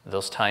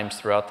 those times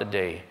throughout the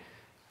day,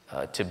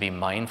 to be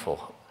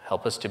mindful.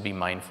 Help us to be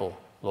mindful,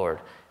 Lord,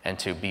 and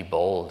to be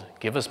bold.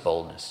 Give us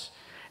boldness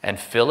and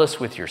fill us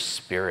with your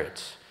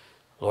Spirit,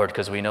 Lord,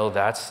 because we know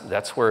that's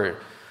where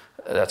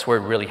it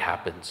really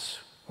happens,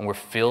 when we're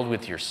filled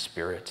with your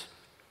Spirit.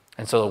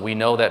 And so we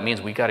know that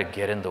means we got to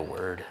get in the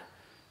Word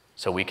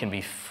so we can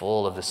be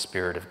full of the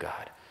Spirit of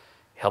God.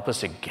 Help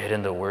us to get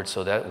in the Word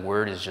so that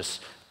Word is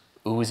just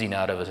oozing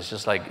out of us. It's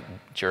just like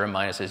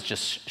Jeremiah says,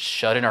 just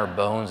shut in our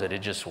bones that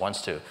it just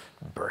wants to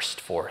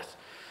burst forth.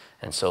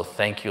 And so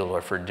thank you,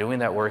 Lord, for doing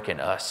that work in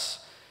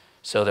us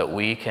so that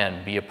we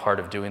can be a part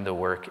of doing the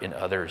work in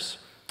others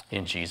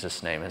in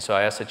Jesus' name. And so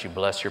I ask that you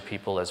bless your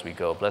people as we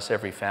go. Bless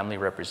every family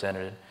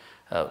represented,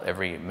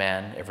 every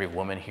man, every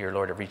woman here,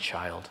 Lord, every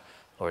child.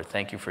 Lord,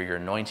 thank you for your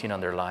anointing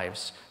on their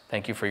lives.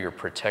 Thank you for your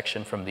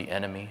protection from the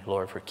enemy,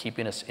 Lord, for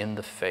keeping us in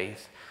the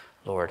faith,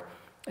 Lord.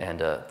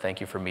 And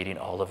thank you for meeting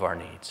all of our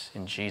needs.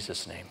 In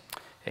Jesus' name,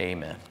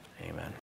 amen. Amen.